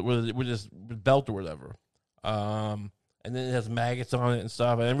with his belt or whatever. And then it has maggots on it and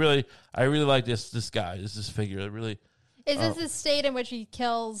stuff. And I really like this guy, this figure. It really. Is this the state in which he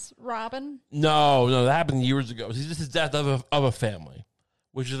kills Robin? No, that happened years ago. This is Death of a Family,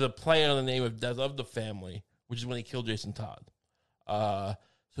 which is a play on the name of Death of the Family, which is when he killed Jason Todd. So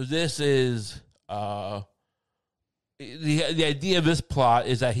this is the idea of this plot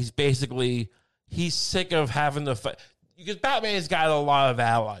is that he's sick of having to fight, because Batman's got a lot of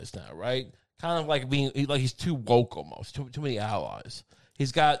allies now, right? Kind of like he's too woke almost, too many allies.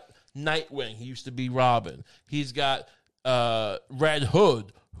 He's got Nightwing, he used to be Robin. He's got Red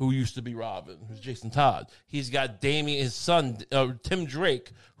Hood, who used to be Robin, who's Jason Todd. He's got Damian, his son, Tim Drake,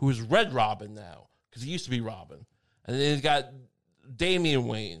 who is Red Robin now, because he used to be Robin. And then he's got Damian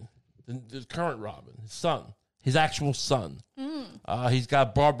Wayne, the current Robin, his son, his actual son. He's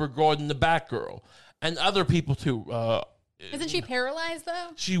got Barbara Gordon, the Batgirl, and other people too. Isn't she paralyzed though?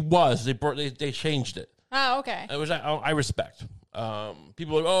 She was. They changed it. Oh, okay. Which I respect.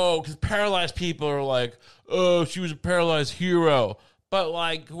 People are like, because paralyzed people are like, she was a paralyzed hero. But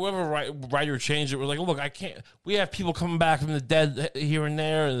like whoever writer changed it was like, look, I can't. We have people coming back from the dead here and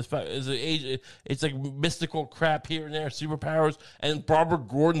there, and it's like mystical crap here and there, superpowers. And Barbara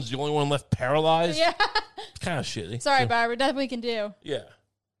Gordon's the only one left paralyzed. Yeah, it's kind of shitty. Sorry, Barbara. Nothing we can do. Yeah.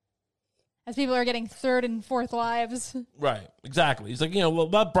 As people are getting third and fourth lives. Right, exactly. He's like,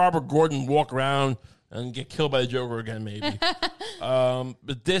 let Barbara Gordon walk around and get killed by the Joker again, maybe.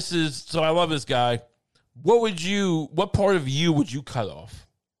 But this is, so I love this guy. What part of you would you cut off?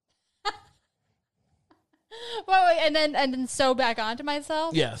 Well, and then sew back onto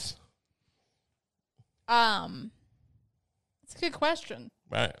myself? Yes. It's a good question.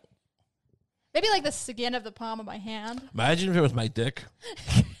 Right. Maybe like the skin of the palm of my hand. Imagine if it was my dick.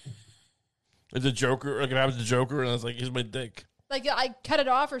 The Joker, like if I was the Joker and I was like, here's my dick. Like I cut it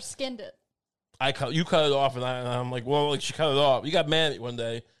off or skinned it. You cut it off, and I'm like, well, like she cut it off. You got mad at me one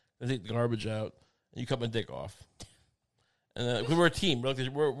day and take the garbage out, and you cut my dick off. And we were a team.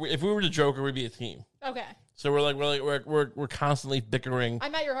 If we were the Joker, we'd be a team. Okay. So we're constantly bickering.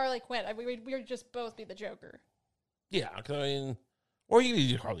 I'm not your Harley Quinn. We would just both be the Joker. Yeah, or you could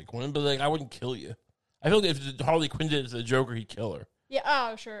be Harley Quinn, but like I wouldn't kill you. I feel like if Harley Quinn did it to the Joker, he'd kill her. Yeah.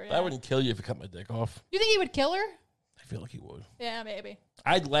 Oh, sure. Yeah. I wouldn't kill you if you cut my dick off. You think he would kill her? I feel like he would. Yeah, maybe.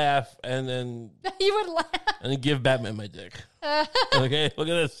 I'd laugh and then You would laugh. and then give Batman my dick. Okay, look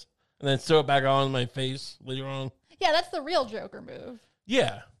at this, and then sew it back on my face later on. Yeah, that's the real Joker move.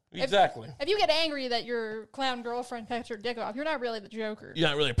 Yeah, exactly. If you get angry that your clown girlfriend cuts her dick off, you're not really the Joker. You're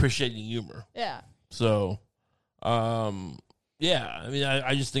not really appreciating humor. Yeah. So, yeah. I mean,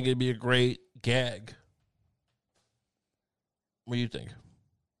 I just think it'd be a great gag. What do you think?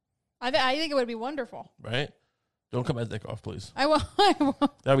 I think it would be wonderful. Right? Don't cut my dick off, please. I won't.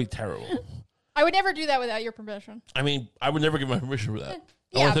 That would be terrible. I would never do that without your permission. I mean, I would never give my permission for that.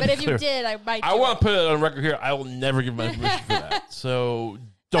 Yeah, but if you did, I might. I want to put it on record here. I will never give my permission for that. So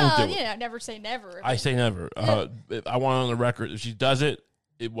don't do it. Yeah, never say never. I say never. I want it on the record. If she does it,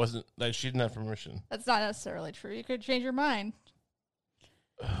 it wasn't like she didn't have permission. That's not necessarily true. You could change your mind.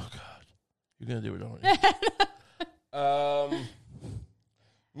 Oh God, you're gonna do it, aren't you?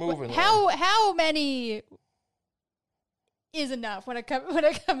 Moving. How many is enough when it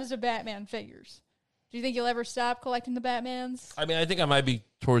comes to Batman figures? Do you think you'll ever stop collecting the Batmans? I mean, I think I might be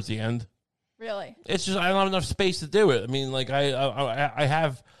towards the end. Really? It's just I don't have enough space to do it. I mean, like I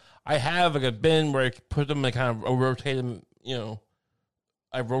have like a bin where I put them, and kind of rotate them.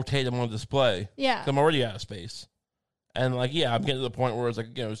 I rotate them on display. Yeah. I'm already out of space, and like I'm getting to the point where it's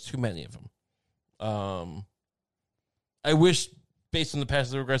like there's too many of them. I wish, based on the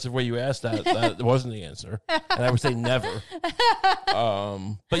passive aggressive way you asked that wasn't the answer, and I would say never.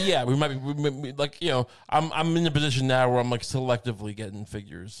 But yeah, we might be like I'm in a position now where I'm like selectively getting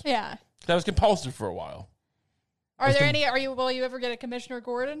figures. Yeah, that was compulsive for a while. Will you ever get a Commissioner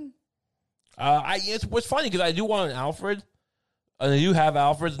Gordon? It's funny because I do want an Alfred. And I do have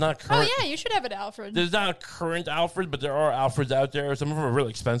Alfreds, not current. Oh yeah, you should have an Alfred. There's not a current Alfred, but there are Alfreds out there. Some of them are really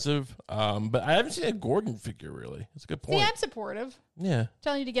expensive. But I haven't seen a Gordon figure really. That's a good point. See, I'm supportive. Yeah.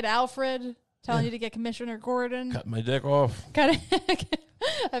 Telling you to get Alfred. Telling you to get Commissioner Gordon. Cut my dick off.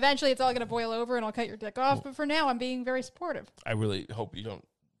 Eventually, it's all going to boil over, and I'll cut your dick off. But for now, I'm being very supportive. I really hope you don't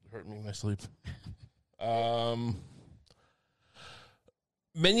hurt me in my sleep.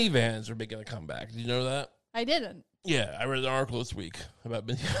 Minivans are making a comeback. Did you know that? I didn't. Yeah, I read an article this week about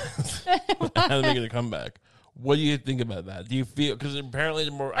minivans. How they're making a comeback. What do you think about that? Do you feel, because apparently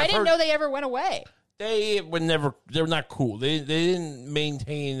the more I didn't know they ever went away. They were not cool. They didn't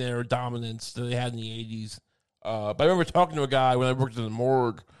maintain their dominance that they had in the 80s. But I remember talking to a guy when I worked in the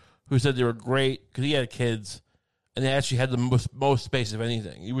morgue who said they were great because he had kids and they actually had the most space of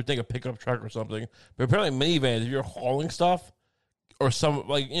anything. You would think a pickup truck or something, but apparently minivans, if you're hauling stuff or some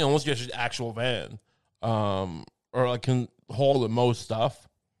unless you have an actual van, or like can haul the most stuff,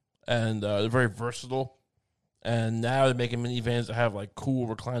 and they're very versatile. And now they're making minivans that have like cool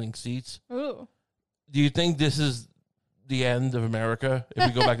reclining seats. Ooh. Do you think this is the end of America if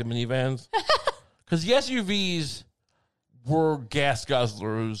we go back to minivans? Because the SUVs were gas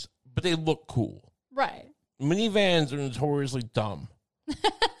guzzlers, but they look cool. Right. Minivans are notoriously dumb.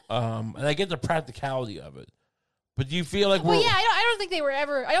 And I get the practicality of it. But do you feel like I don't think they were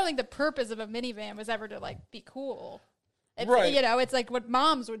ever. I don't think the purpose of a minivan was ever to like be cool. It's, right. It's like what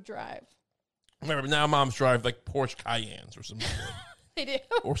moms would drive. Remember, now moms drive like Porsche Cayennes or something. They do.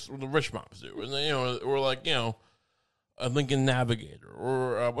 Or the rich moms do. And they, or like, a Lincoln Navigator.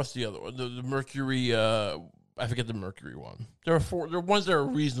 Or what's the other one? The Mercury, I forget the Mercury one. There are ones that are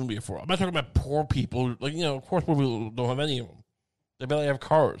reasonably affordable. I'm not talking about poor people. Like, of course poor people don't have any of them. They barely have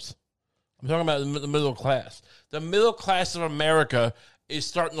cars. I'm talking about the middle class. The middle class of America is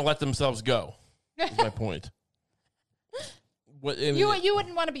starting to let themselves go. Is my point. You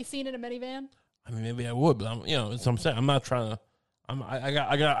wouldn't want to be seen in a minivan? I mean, maybe I would, but that's what I'm saying. I'm not trying to.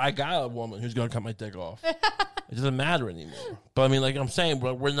 I got a woman who's going to cut my dick off. It doesn't matter anymore. But I mean, like I'm saying,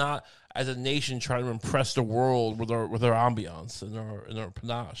 we're not. as a nation trying to impress the world with our ambiance and our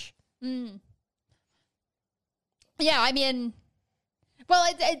panache. Yeah, I mean, well,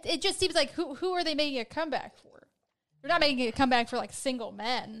 it just seems like who are they making a comeback for? They're not making a comeback for like single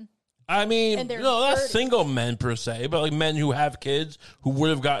men. I mean, And they're not 30. single men per se, but like men who have kids who would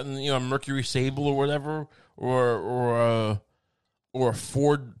have gotten a Mercury Sable or whatever, or a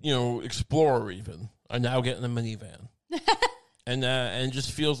Ford Explorer even, are now getting a minivan, and it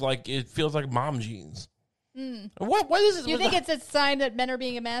just feels like mom jeans. What is it? Do you think it's a sign that men are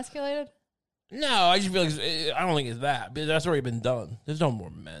being emasculated? No, I just feel like I don't think it's that. But that's already been done. There's no more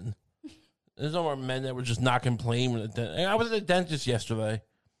men. There's no more men that were just not complaining. I was at the dentist yesterday.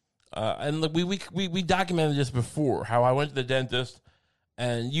 And look, we documented this before, how I went to the dentist,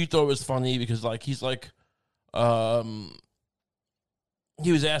 and you thought it was funny because he's like,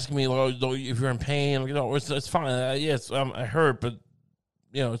 he was asking me, if you're in pain. I'm like, no, it's fine. Yes, I hurt, but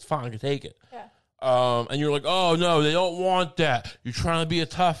it's fine. I can take it. Yeah. And you're like, oh no, they don't want that. You're trying to be a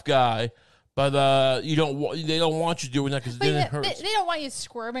tough guy, but they don't want you doing that because then it hurts. They don't want you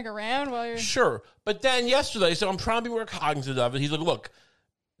squirming around while you're Sure, but then yesterday, so I'm trying to be more cognizant of it. He's like, look.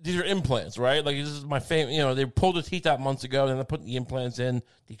 These are implants, right? Like, this is my favorite. They pulled the teeth out months ago, and they're putting the implants in.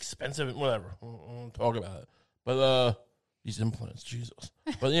 The expensive, whatever. I don't talk about it. But these implants, Jesus.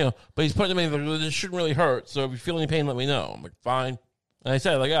 But but he's putting them in. Like, this shouldn't really hurt. So if you feel any pain, let me know. I'm like, fine. And I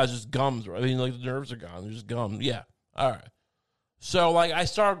said, like, it's just gums, right? I mean, like the nerves are gone. They're just gums. Yeah, all right. So like, I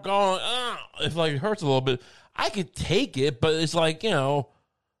start going, if like it hurts a little bit, I could take it, but it's like, you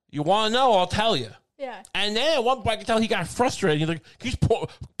want to know? I'll tell you. yeah. And then at one point, I could tell he got frustrated. He's like, can you just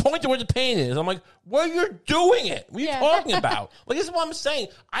point to where the pain is? I'm like, well, you're doing it. What are you talking about? Like, this is what I'm saying.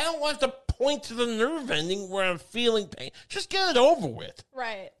 I don't want to point to the nerve ending where I'm feeling pain. Just get it over with.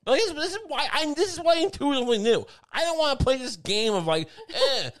 Right. Like, this is why I intuitively knew. I don't want to play this game of like,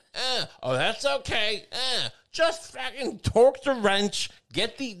 oh, that's okay. Just fucking torque the wrench,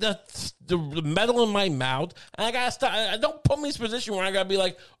 get the metal in my mouth, and I gotta stop. Don't put me in this position where I gotta be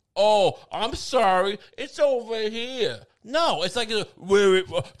like, oh, I'm sorry, it's over here. No, it's like,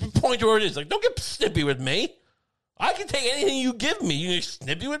 point to where it is. Like, don't get snippy with me. I can take anything you give me. You get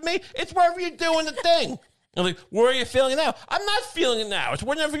snippy with me? It's wherever you're doing the thing. I'm like, where are you feeling it now? I'm not feeling it now. It's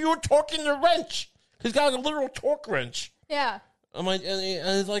whenever you were torquing the wrench. He's got like a literal torque wrench. Yeah. I'm like, and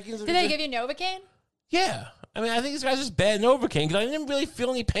it's like... Did they give you Novocaine? Yeah. I mean, I think this guy's just bad Novocaine because I didn't really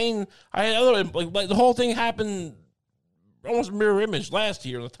feel any pain. I had other... Like the whole thing happened... almost mirror image last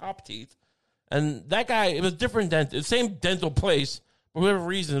year, the top teeth. And that guy, it was different dentist, same dental place, for whatever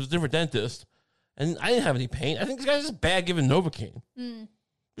reason, it was a different dentist. And I didn't have any pain. I think this guy's just bad giving Novocaine.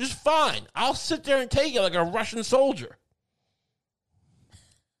 Just fine. I'll sit there and take it like a Russian soldier.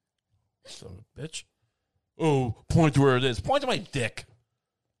 Son of a bitch. Oh, point to where it is. Point to my dick.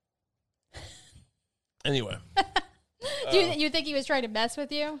 Anyway. Do you think he was trying to mess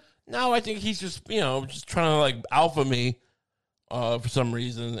with you? No, I think he's just, just trying to like alpha me for some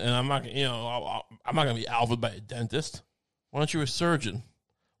reason, and I'm not, I'm not gonna be alphaed by a dentist. Why aren't you a surgeon?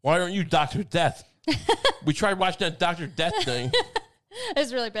 Why aren't you Dr. Death? We tried watching that Dr. Death thing.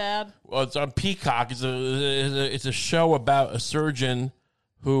 It's really bad. Well, it's on Peacock. It's a show about a surgeon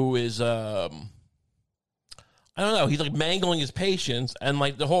who is I don't know. He's like mangling his patients, and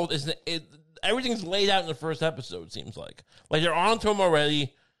like the whole everything's laid out in the first episode. It seems like they're onto him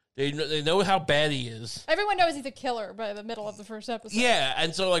already. They know how bad he is. Everyone knows he's a killer by the middle of the first episode. Yeah,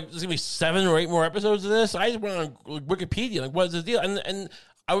 and so like there's gonna be 7 or 8 more episodes of this. I just went on Wikipedia, like, what is the deal? And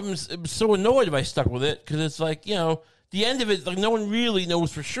I was so annoyed if I stuck with it because it's like, the end of it, like, no one really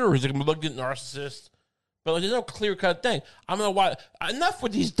knows for sure. He's like a malignant narcissist, but like, there's no clear cut thing. I'm gonna watch enough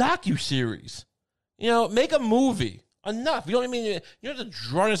with these docuseries. Make a movie. Enough. You know what I mean? You have to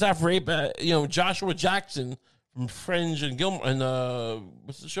draw this out for Joshua Jackson from Fringe and Gilmore and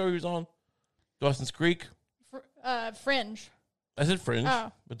what's the show he was on? Dawson's Creek. Fringe. I said Fringe,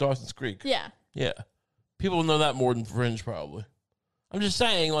 but Dawson's Creek. Yeah. Yeah. People will know that more than Fringe, probably. I'm just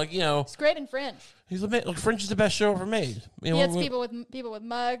saying, like, it's great in Fringe. Fringe is the best show ever made. He gets people with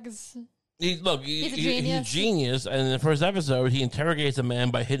mugs. He's a genius. He's a genius, and in the first episode, he interrogates a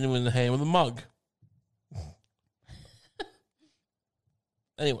man by hitting him in the hand with a mug.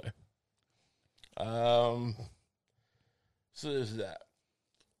 Anyway, so there's that.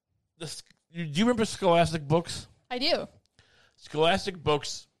 Do you remember Scholastic Books? I do. Scholastic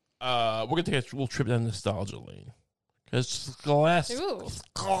Books. We're gonna take a little trip down nostalgia lane because Scholastic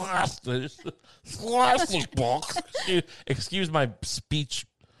Books. Excuse my speech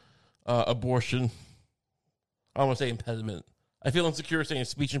abortion. I don't want to say impediment. I feel insecure saying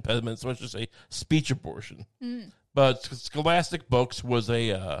speech impediment, so I should say speech abortion. But Scholastic Books was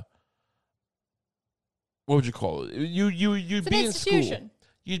a what would you call it? You'd It's an be in school. institution.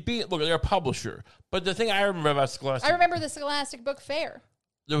 You'd be look. They're a publisher, but the thing I remember about Scholastic, I remember the Scholastic Book Fair.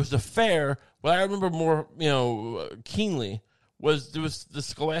 there was the fair. What I remember more, keenly was there was the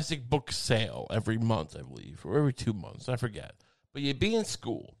Scholastic book sale every month, I believe, or every 2 months. I forget. But you'd be in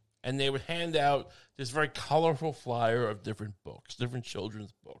school, and they would hand out this very colorful flyer of different books, different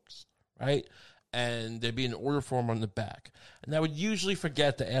children's books, right? And there'd be an order form on the back. And I would usually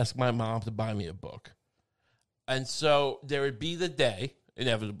forget to ask my mom to buy me a book. And so there would be the day,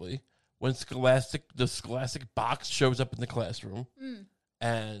 inevitably, when the Scholastic box shows up in the classroom.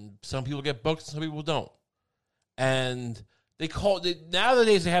 And some people get books, and some people don't. And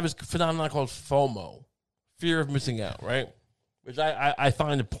nowadays they have this phenomenon called FOMO, fear of missing out, right? Which I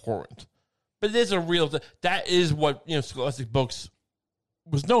find abhorrent. But it is a real thing. That is what Scholastic Books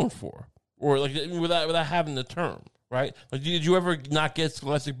was known for, or like without having the term, right? Like, did you ever not get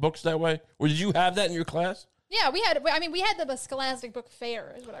Scholastic Books that way, or did you have that in your class? Yeah, we had. I mean, we had the Scholastic Book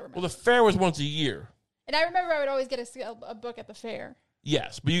Fair, is what I remember. Well, the fair was once a year. And I remember I would always get a book at the fair.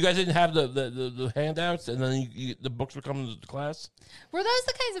 Yes, but you guys didn't have the handouts, and then the books would come to the class. Were those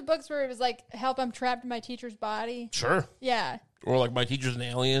the kinds of books where it was like, "Help! I'm trapped in my teacher's body"? Sure. Yeah. Or like My Teacher's an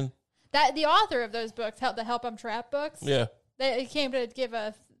Alien. That the author of those books, the Help! I'm Trapped books. Yeah. They came to give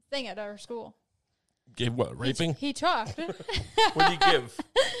a thing at our school. Give what? Raping? He talked. What did he give?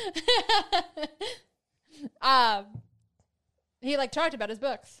 He talked about his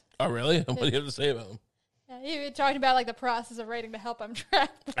books. Oh, really? What do you have to say about them? Yeah, he talked about the process of writing the Help! I'm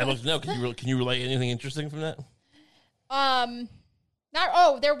Trapped. I'd love to know. Can you relate anything interesting from that?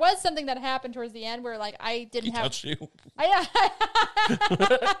 There was something that happened towards the end where I didn't He have. touched you.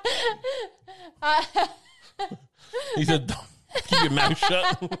 He said, "Don't keep your mouth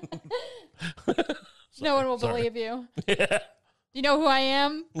shut." No one will Sorry. believe you. Yeah. Do you know who I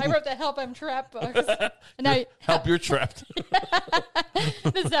am? I wrote the Help! I'm Trapped books. And now Help, you're trapped.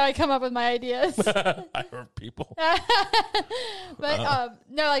 this is how I come up with my ideas. I hurt people. But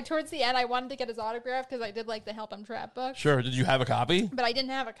no, towards the end, I wanted to get his autograph because I did like the Help! I'm Trapped book. Sure. Did you have a copy? But I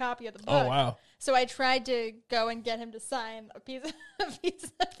didn't have a copy of the book. Oh, wow. So I tried to go and get him to sign a piece of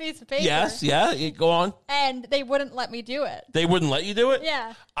paper. Yes. Yeah. Go on. And they wouldn't let me do it. They wouldn't let you do it?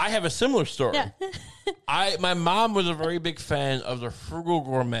 Yeah. I have a similar story. Yeah. My mom was a very big fan of the Frugal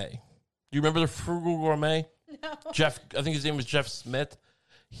Gourmet. Do you remember the Frugal Gourmet? No. Jeff, I think his name was Jeff Smith.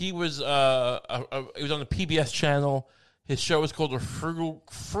 He was he was on the PBS channel. His show was called the Frugal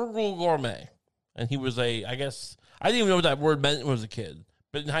Gourmet, and he was I guess I didn't even know what that word meant when I was a kid.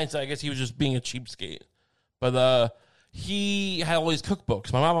 But in hindsight, I guess he was just being a cheapskate. But he had all these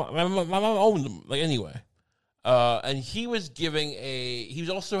cookbooks. My mom owned them anyway. And he was he was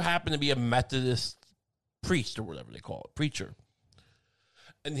also happened to be a Methodist priest or whatever they call it, preacher.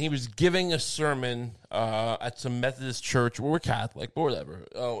 And he was giving a sermon at some Methodist church. Well, we're Catholic, but whatever.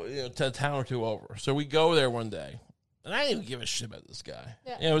 To a town or two over. So we go there one day, and I didn't even give a shit about this guy.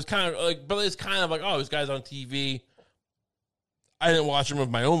 Yeah. It was kind of but it's kind of oh, this guy's on TV. I didn't watch him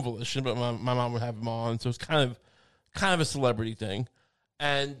of my own volition, but my mom would have him on, so it's kind of a celebrity thing.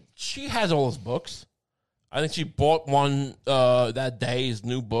 And she has all his books. I think she bought one that day, his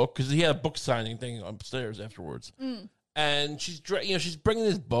new book, because he had a book signing thing upstairs afterwards. And she's bringing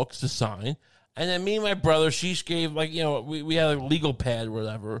his books to sign. And then me and my brother, she gave we had a legal pad or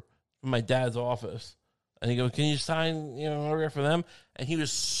whatever from my dad's office. And he goes, "Can you sign an autograph for them?" And he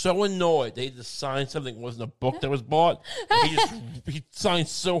was so annoyed they had to sign something that wasn't a book that was bought. He signed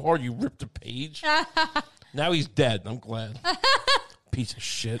so hard he ripped a page. Now he's dead. I'm glad. Piece of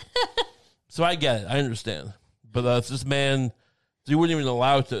shit. So I get it. I understand. But it's this man, you wouldn't even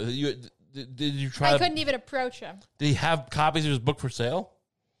allow to. Did you try? I couldn't even approach him. Did he have copies of his book for sale?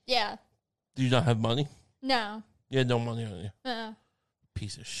 Yeah. Do you not have money? No. You had no money on you.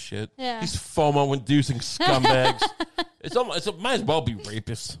 Piece of shit. Yeah. These FOMO-inducing scumbags. It might as well be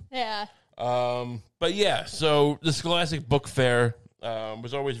rapists. Yeah. But yeah, so the Scholastic Book Fair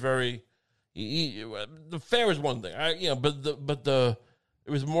was always very. The fair was one thing, it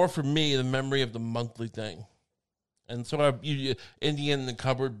was more for me the memory of the monthly thing, and so Indian in the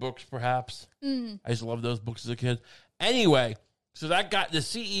Cupboard books, perhaps. I used to love those books as a kid. Anyway, so the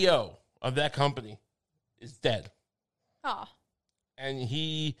CEO of that company is dead. Oh. And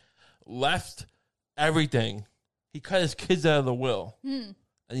he left everything. He cut his kids out of the will. And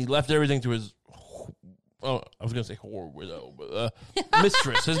he left everything to his, I was going to say whore widow, but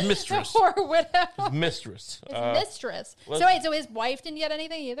mistress, his mistress. Whore widow. His mistress. His mistress. So his wife didn't get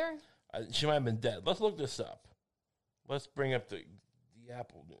anything either? She might have been dead. Let's look this up. Let's bring up the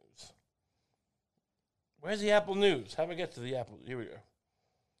Apple News. Where's the Apple News? How do I get to the Apple? Here we go.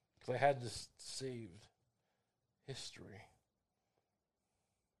 Because I had this saved. History.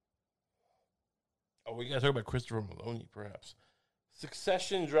 Oh, we got to talk about Christopher Maloney, perhaps.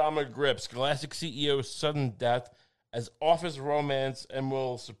 Succession drama grips Scholastic CEO's sudden death as office romance and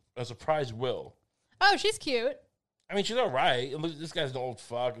will surprise Will. Oh, she's cute. I mean, she's all right. This guy's an old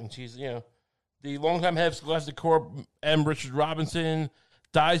fuck, and she's, the longtime head of Scholastic Corp, M. Richard Robinson,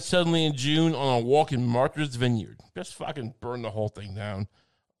 died suddenly in June on a walk in Martha's Vineyard. Just fucking burn the whole thing down.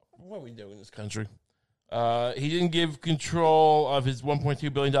 What are we doing in this country? He didn't give control of his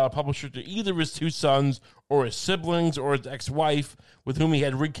 $1.2 billion publisher to either of his two sons or his siblings or his ex-wife, with whom he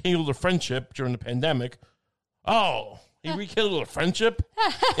had rekindled a friendship during the pandemic. Oh, he rekindled a friendship?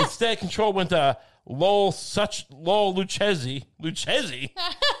 Instead, control went to Lowell Lucchesi. Lucchesi?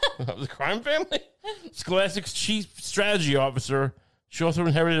 The crime family? Scholastic's chief strategy officer. She also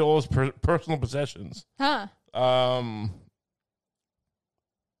inherited all his personal possessions. Huh.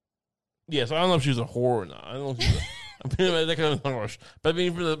 Yeah, so I don't know if she was a whore or not. I don't know if she was that kind of harsh. But I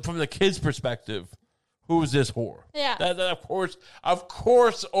mean, from the kid's perspective, who is this whore? Yeah. That of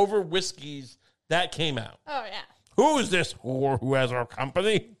course, over whiskeys, that came out. Oh, yeah. Who is this whore who has our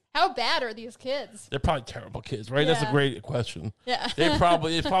company? How bad are these kids? They're probably terrible kids, right? That's a Yeah. great question. Yeah. They're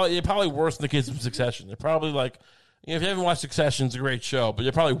probably worse than the kids from Succession. They're probably like, if you haven't watched Succession, it's a great show, but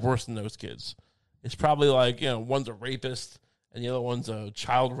they're probably worse than those kids. It's probably like, one's a rapist, and the other one's a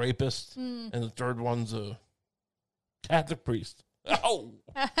child rapist, and the third one's a Catholic priest. Oh,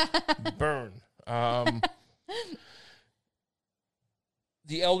 burn.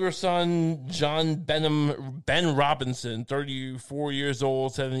 The elder son, Ben Robinson, 34 years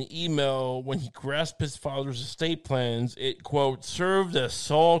old, said in an email when he grasped his father's estate plans, it, quote, served as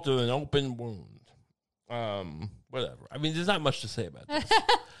salt in an open wound. Whatever. I mean, there's not much to say about this.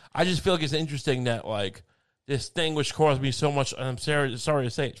 I just feel like it's interesting that, like, this thing which caused me so much, and I'm sorry to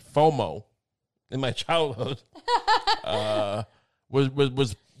say it, FOMO in my childhood,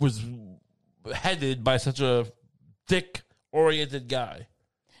 was headed by such a dick-oriented guy.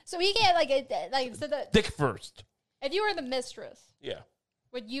 So he can't, Dick first. if you were the mistress, Yeah.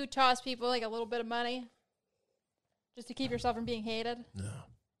 would you toss people, like, a little bit of money just to keep yourself from being hated?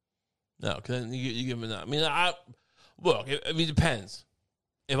 No, because you give them that. I mean, it depends.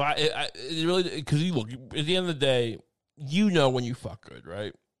 It really, because you look, at the end of the day, when you fuck good,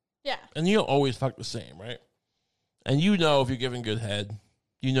 right? Yeah. And you don't always fuck the same, right? And if you're giving good head,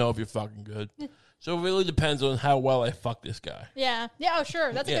 if you're fucking good. So it really depends on how well I fuck this guy. Yeah. Yeah, oh,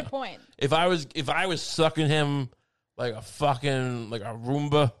 sure. That's a good point. If I was sucking him like a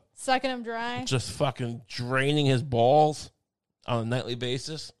Roomba, Sucking him dry. just fucking draining his balls on a nightly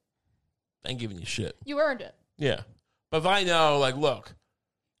basis, I ain't giving you shit. You earned it. Yeah. But if I know, like, look,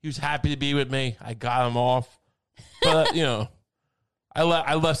 he was happy to be with me. I got him off. But,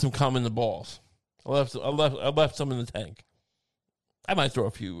 I left some cum in the balls. I left some in the tank. I might throw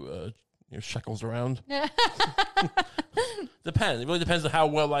a few shekels around. Depends. It really depends on how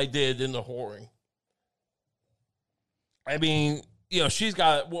well I did in the whoring. I mean, she's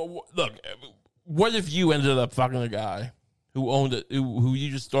got. Look, what if you ended up fucking a guy who owned it, who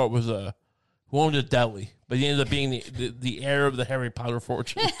you just thought was who owned a deli, but he ended up being the heir of the Harry Potter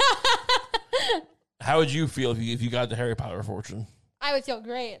fortune? How would you feel if you got the Harry Potter fortune? I would feel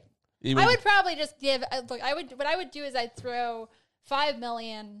great. I would probably just give. What I would do is I'd throw $5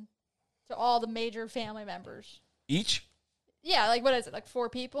 million to all the major family members each. Yeah, like what is it? Like 4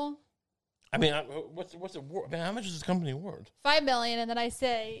 people. I mean, what's it worth? Man, how much is this company worth? $5 million, and then I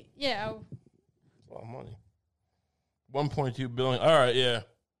say, that's a lot of money. $1.2 billion. All right, yeah.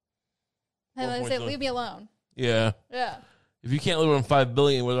 And I say, leave me alone. Yeah. Yeah. If you can't live on $5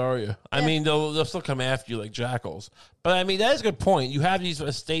 billion, what are you? I mean, they'll still come after you like jackals. But I mean, that is a good point. You have these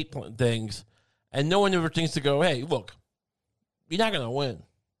estate things, and no one ever thinks to go, "Hey, look, you're not gonna win.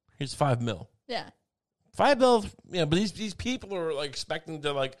 Here's $5 million." Yeah. $5 million. Yeah, but these people are like expecting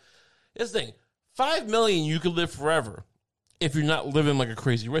to like this thing. $5 million, you could live forever if you're not living like a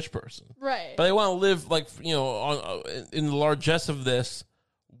crazy rich person. Right. But they want to live like in the largesse of this,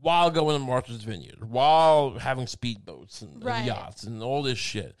 while going to Martha's Vineyard, while having speedboats and yachts and all this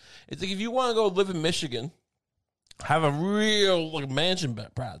shit. It's like if you want to go live in Michigan, have a real mansion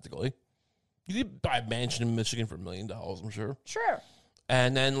practically, you could buy a mansion in Michigan for $1 million, I'm sure. Sure.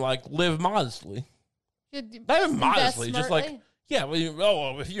 And then live modestly. Not even modestly, just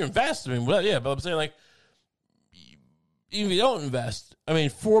if you invest, I mean, but I'm saying even if you don't invest, I mean,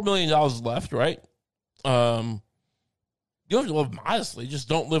 $4 million left, right? You don't have to live modestly. Just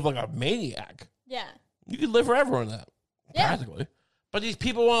don't live like a maniac. Yeah. You could live forever on that, practically. But these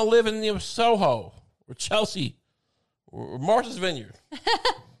people want to live in Soho or Chelsea or Martha's Vineyard.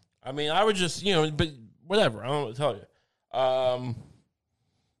 I mean, I would just, but whatever. I don't know what to tell you.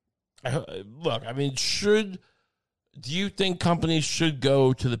 Look, I mean, do you think companies should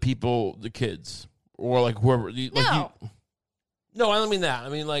go to the people, the kids, or like whoever? No. No, I don't mean that. I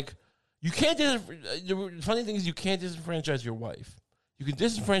mean, like, you can't. The funny thing is, you can't disenfranchise your wife. You can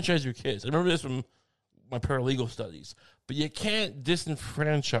disenfranchise your kids. I remember this from my paralegal studies, but you can't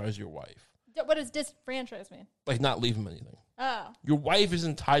disenfranchise your wife. What does disenfranchise mean? Like, not leave them anything. Oh. Your wife is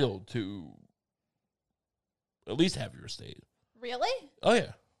entitled to at least have your estate. Really? Oh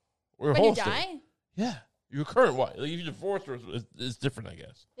yeah. Or your When whole you die? estate. Yeah. Your current wife. Like, if you divorce her, it's different, I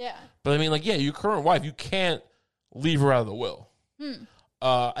guess. Yeah. But I mean, like, yeah, your current wife, you can't leave her out of the will.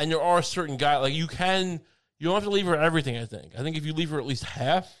 And there are certain guys, like, you don't have to leave her everything, I think. I think if you leave her at least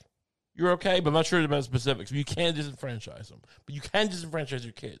half, you're okay, but I'm not sure about specifics. You can disenfranchise them. But you can disenfranchise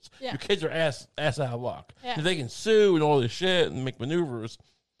your kids. Yeah. Your kids are ass out of luck. Yeah. They can sue and all this shit and make maneuvers.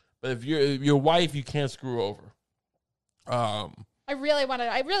 But if your wife, you can't screw over. I really want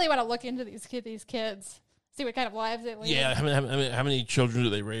to look into these kids. See what kind of lives they lead. Yeah, how many children do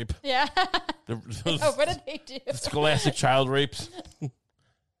they rape? Yeah. What did they do? Scholastic child rapes.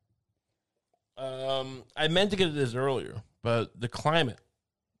 I meant to get to this earlier, but the climate.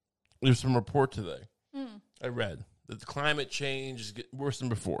 There's some report today. I read that the climate change is getting worse than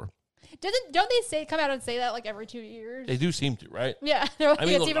before. Don't they come out and say that like every 2 years? They do seem to, right? Yeah. Like, I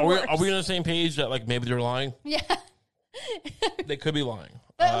mean, look, are we on the same page that like maybe they're lying? Yeah. They could be lying.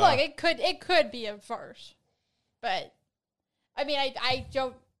 But look, it could be a farce. But I mean, I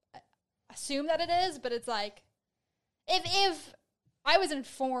don't assume that it is, but it's like if I was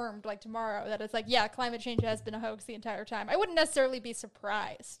informed like tomorrow that it's like, yeah, climate change has been a hoax the entire time, I wouldn't necessarily be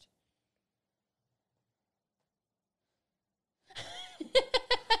surprised.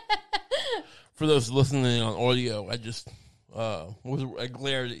 For those listening on audio, I just I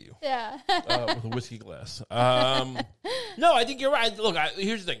glared at you. Yeah. With a whiskey glass. No, I think you're right. Look,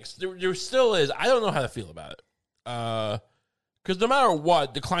 here's the thing. There still is. I don't know how to feel about it. Because no matter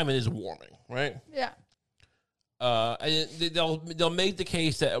what, the climate is warming, right? Yeah. And they'll make the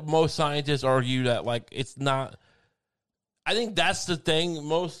case that most scientists argue that like it's not. I think that's the thing.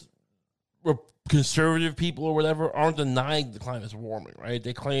 Most conservative people or whatever aren't denying the climate's warming, right?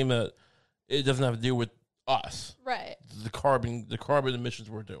 They claim that it doesn't have to do with us, right? The carbon emissions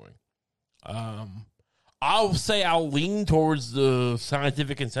we're doing. I'll say I'll lean towards the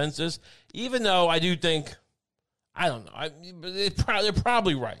scientific consensus, even though I do think, I don't know, they're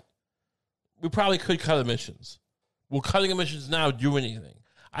probably right. We probably could cut emissions. Will cutting emissions now do anything?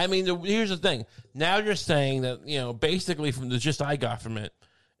 I mean, here's the thing. Now you're saying that, basically from the gist I got from it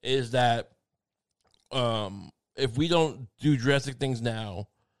is that if we don't do drastic things now,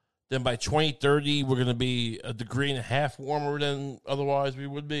 then by 2030, we're going to be 1.5 degrees warmer than otherwise we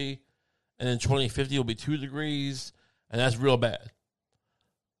would be. And then 2050 will be 2 degrees. And that's real bad.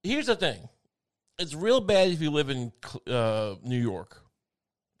 Here's the thing. It's real bad if you live in New York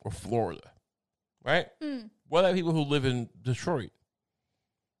or Florida, right? What about people who live in Detroit?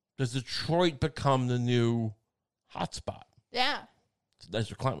 Does Detroit become the new hotspot? Yeah. That's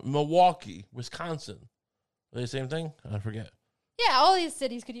your climate. Milwaukee, Wisconsin. Are they the same thing? I forget. Yeah, all these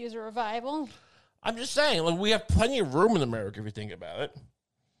cities could use a revival. I'm just saying, like, we have plenty of room in America if you think about it.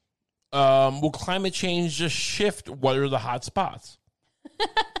 Will climate change just shift what are the hot spots?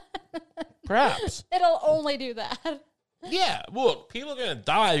 Perhaps. It'll only do that. Yeah, look, people are going to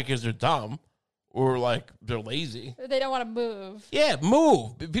die because they're dumb or, like, they're lazy. They don't want to move. Yeah,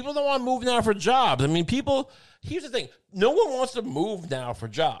 move. People don't want to move now for jobs. I mean, here's the thing. No one wants to move now for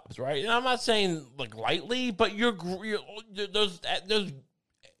jobs, right? And I'm not saying, like, lightly, but those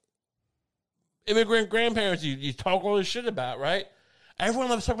immigrant grandparents you talk all this shit about, right? Everyone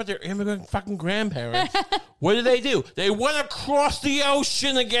loves talking about their immigrant fucking grandparents. What do? They went across the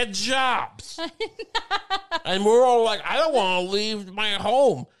ocean to get jobs. And we're all like, I don't want to leave my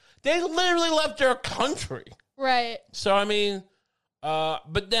home. They literally left their country. Right. So, I mean,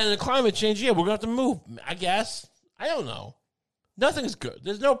 but then the climate change, yeah, we're going to have to move, I guess. I don't know. Nothing's good.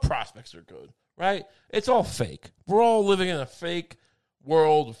 There's no prospects are good, right? It's all fake. We're all living in a fake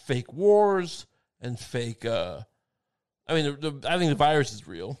world of fake wars and fake, I think the virus is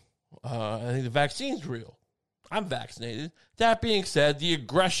real. I think the vaccine's real. I'm vaccinated. That being said, the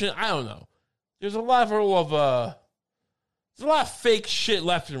aggression, I don't know. There's a lot of fake shit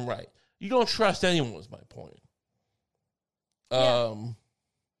left and right. You don't trust anyone is my point. Yeah.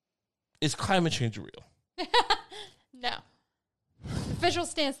 Is climate change real? No. Official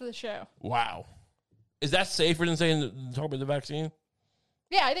stance of the show. Wow. Is that safer than talking about the vaccine?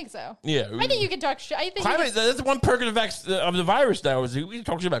 Yeah, I think so. Yeah. I think you can talk shit. I think Climate, that's one perk of the virus now is we can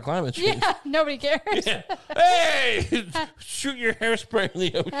talk shit about climate change. Yeah, nobody cares. Yeah. Hey, shoot your hairspray in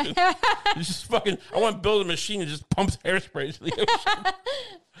the ocean. It's just fucking. I want to build a machine that just pumps hairspray to the ocean,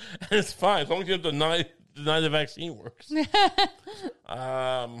 and it's fine as long as you don't deny the vaccine works.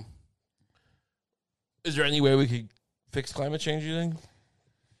 Is there any way we could fix climate change? You think?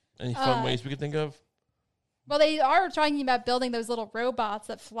 Any fun ways we could think of? Well, they are talking about building those little robots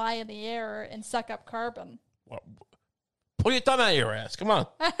that fly in the air and suck up carbon. Pull your thumb out of your ass. Come on.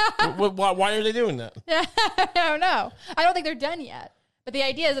 Why are they doing that? I don't know. I don't think they're done yet. But the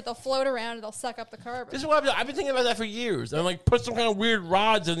idea is that they'll float around and they'll suck up the carbon. This is what I've been thinking about that for years. I'm like, put some kind of weird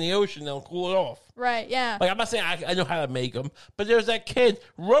rods in the ocean, they'll cool it off. Right, yeah. Like, I'm not saying I know how to make them, but there's that kid,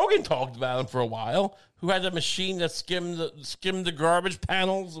 Rogan talked about him for a while, who had a machine that skimmed the garbage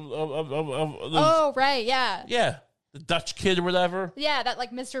panels of those. Oh, right, yeah. Yeah, the Dutch kid or whatever. Yeah, that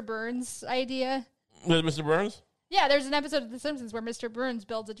like Mr. Burns idea. With Mr. Burns? Yeah, there's an episode of The Simpsons where Mr. Burns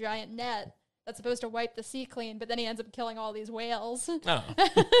builds a giant net that's supposed to wipe the sea clean, but then he ends up killing all these whales. Oh.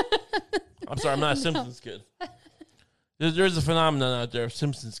 I'm sorry, I'm not a Simpsons kid. There's a phenomenon out there of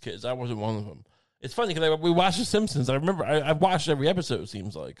Simpsons kids. I wasn't one of them. It's funny because we watched The Simpsons. I remember I watched every episode. It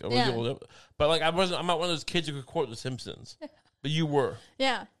seems like, but like I'm not one of those kids who could quote The Simpsons. But you were.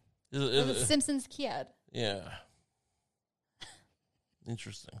 Yeah. The Simpsons kid. Yeah.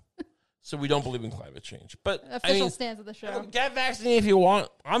 Interesting. So we don't believe in climate change, but official stance of the show. Get vaccinated if you want.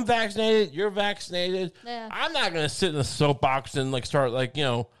 I'm vaccinated. You're vaccinated. Yeah. I'm not gonna sit in the soapbox and like start like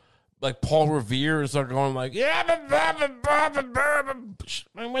like Paul Revere and start going like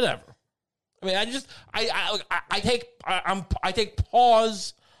whatever. I mean, I take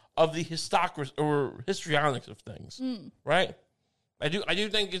pause of the histocrity or histrionics of things, right? I do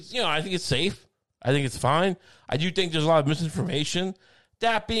think it's I think it's safe. I think it's fine. I do think there's a lot of misinformation.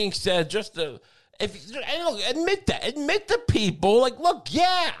 That being said, admit to people, like, look,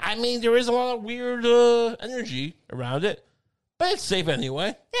 yeah, I mean, there is a lot of weird energy around it, but it's safe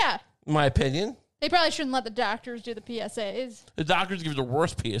anyway. Yeah. In my opinion. They probably shouldn't let the doctors do the PSAs. The doctors give the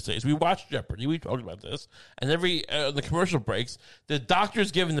worst PSAs. We watched Jeopardy. We talked about this. And every the commercial breaks, the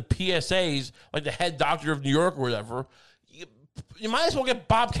doctors giving the PSAs, like the head doctor of New York or whatever, you might as well get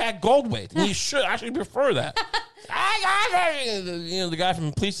Bobcat Goldthwait. And you should actually prefer that. The guy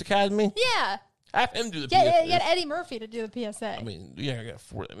from Police Academy? Yeah. Have him do the PSA. Get Eddie Murphy to do the PSA. I mean,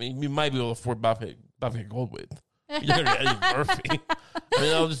 you might be able to afford Bobcat Goldthwait. You don't get Eddie Murphy. I mean,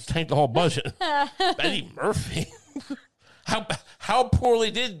 that'll just tank the whole budget. Eddie Murphy. How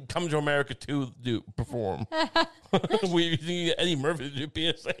poorly did Come to America 2 perform? We think Eddie Murphy to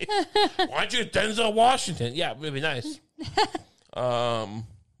do PSA. Why don't you get Denzel Washington? Yeah, it'd be nice.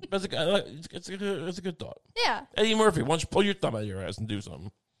 It's a good thought. Yeah. Eddie Murphy, why don't you pull your thumb out of your ass and do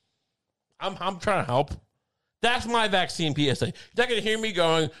something? I'm trying to help. That's my vaccine PSA. You're not going to hear me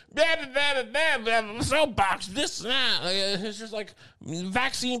going, soapbox, this and that. It's just like,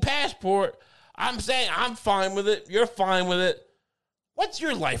 vaccine passport. I'm saying I'm fine with it. You're fine with it. What's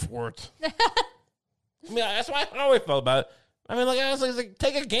your life worth? I mean, that's why I always felt about it. I mean, I was like,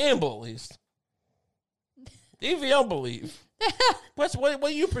 take a gamble at least. Even if you don't believe. What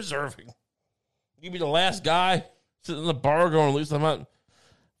are you preserving? You be the last guy sitting in the bar going, at least I'm not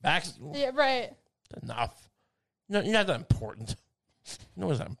vaccinated. Yeah, right. Enough. No, you're not that important. No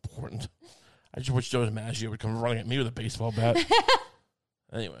one's that important. I just wish Joe DiMaggio would come running at me with a baseball bat.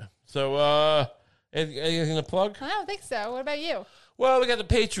 Anyway, so anything to plug? I don't think so. What about you? Well, we got the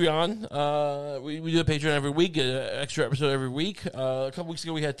Patreon. We do a Patreon every week, get an extra episode every week. A couple weeks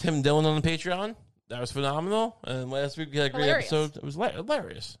ago, we had Tim Dillon on the Patreon. That was phenomenal. And last week, we had a great episode. It was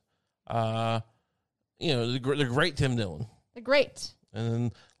hilarious. The great Tim Dillon. The great. And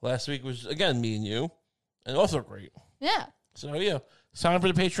then last week was, again, me and you. And also great. Yeah. So, yeah. Sign up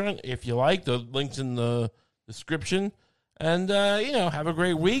for the Patreon if you like. The link's in the description. And, have a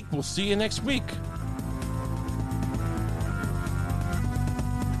great week. We'll see you next week.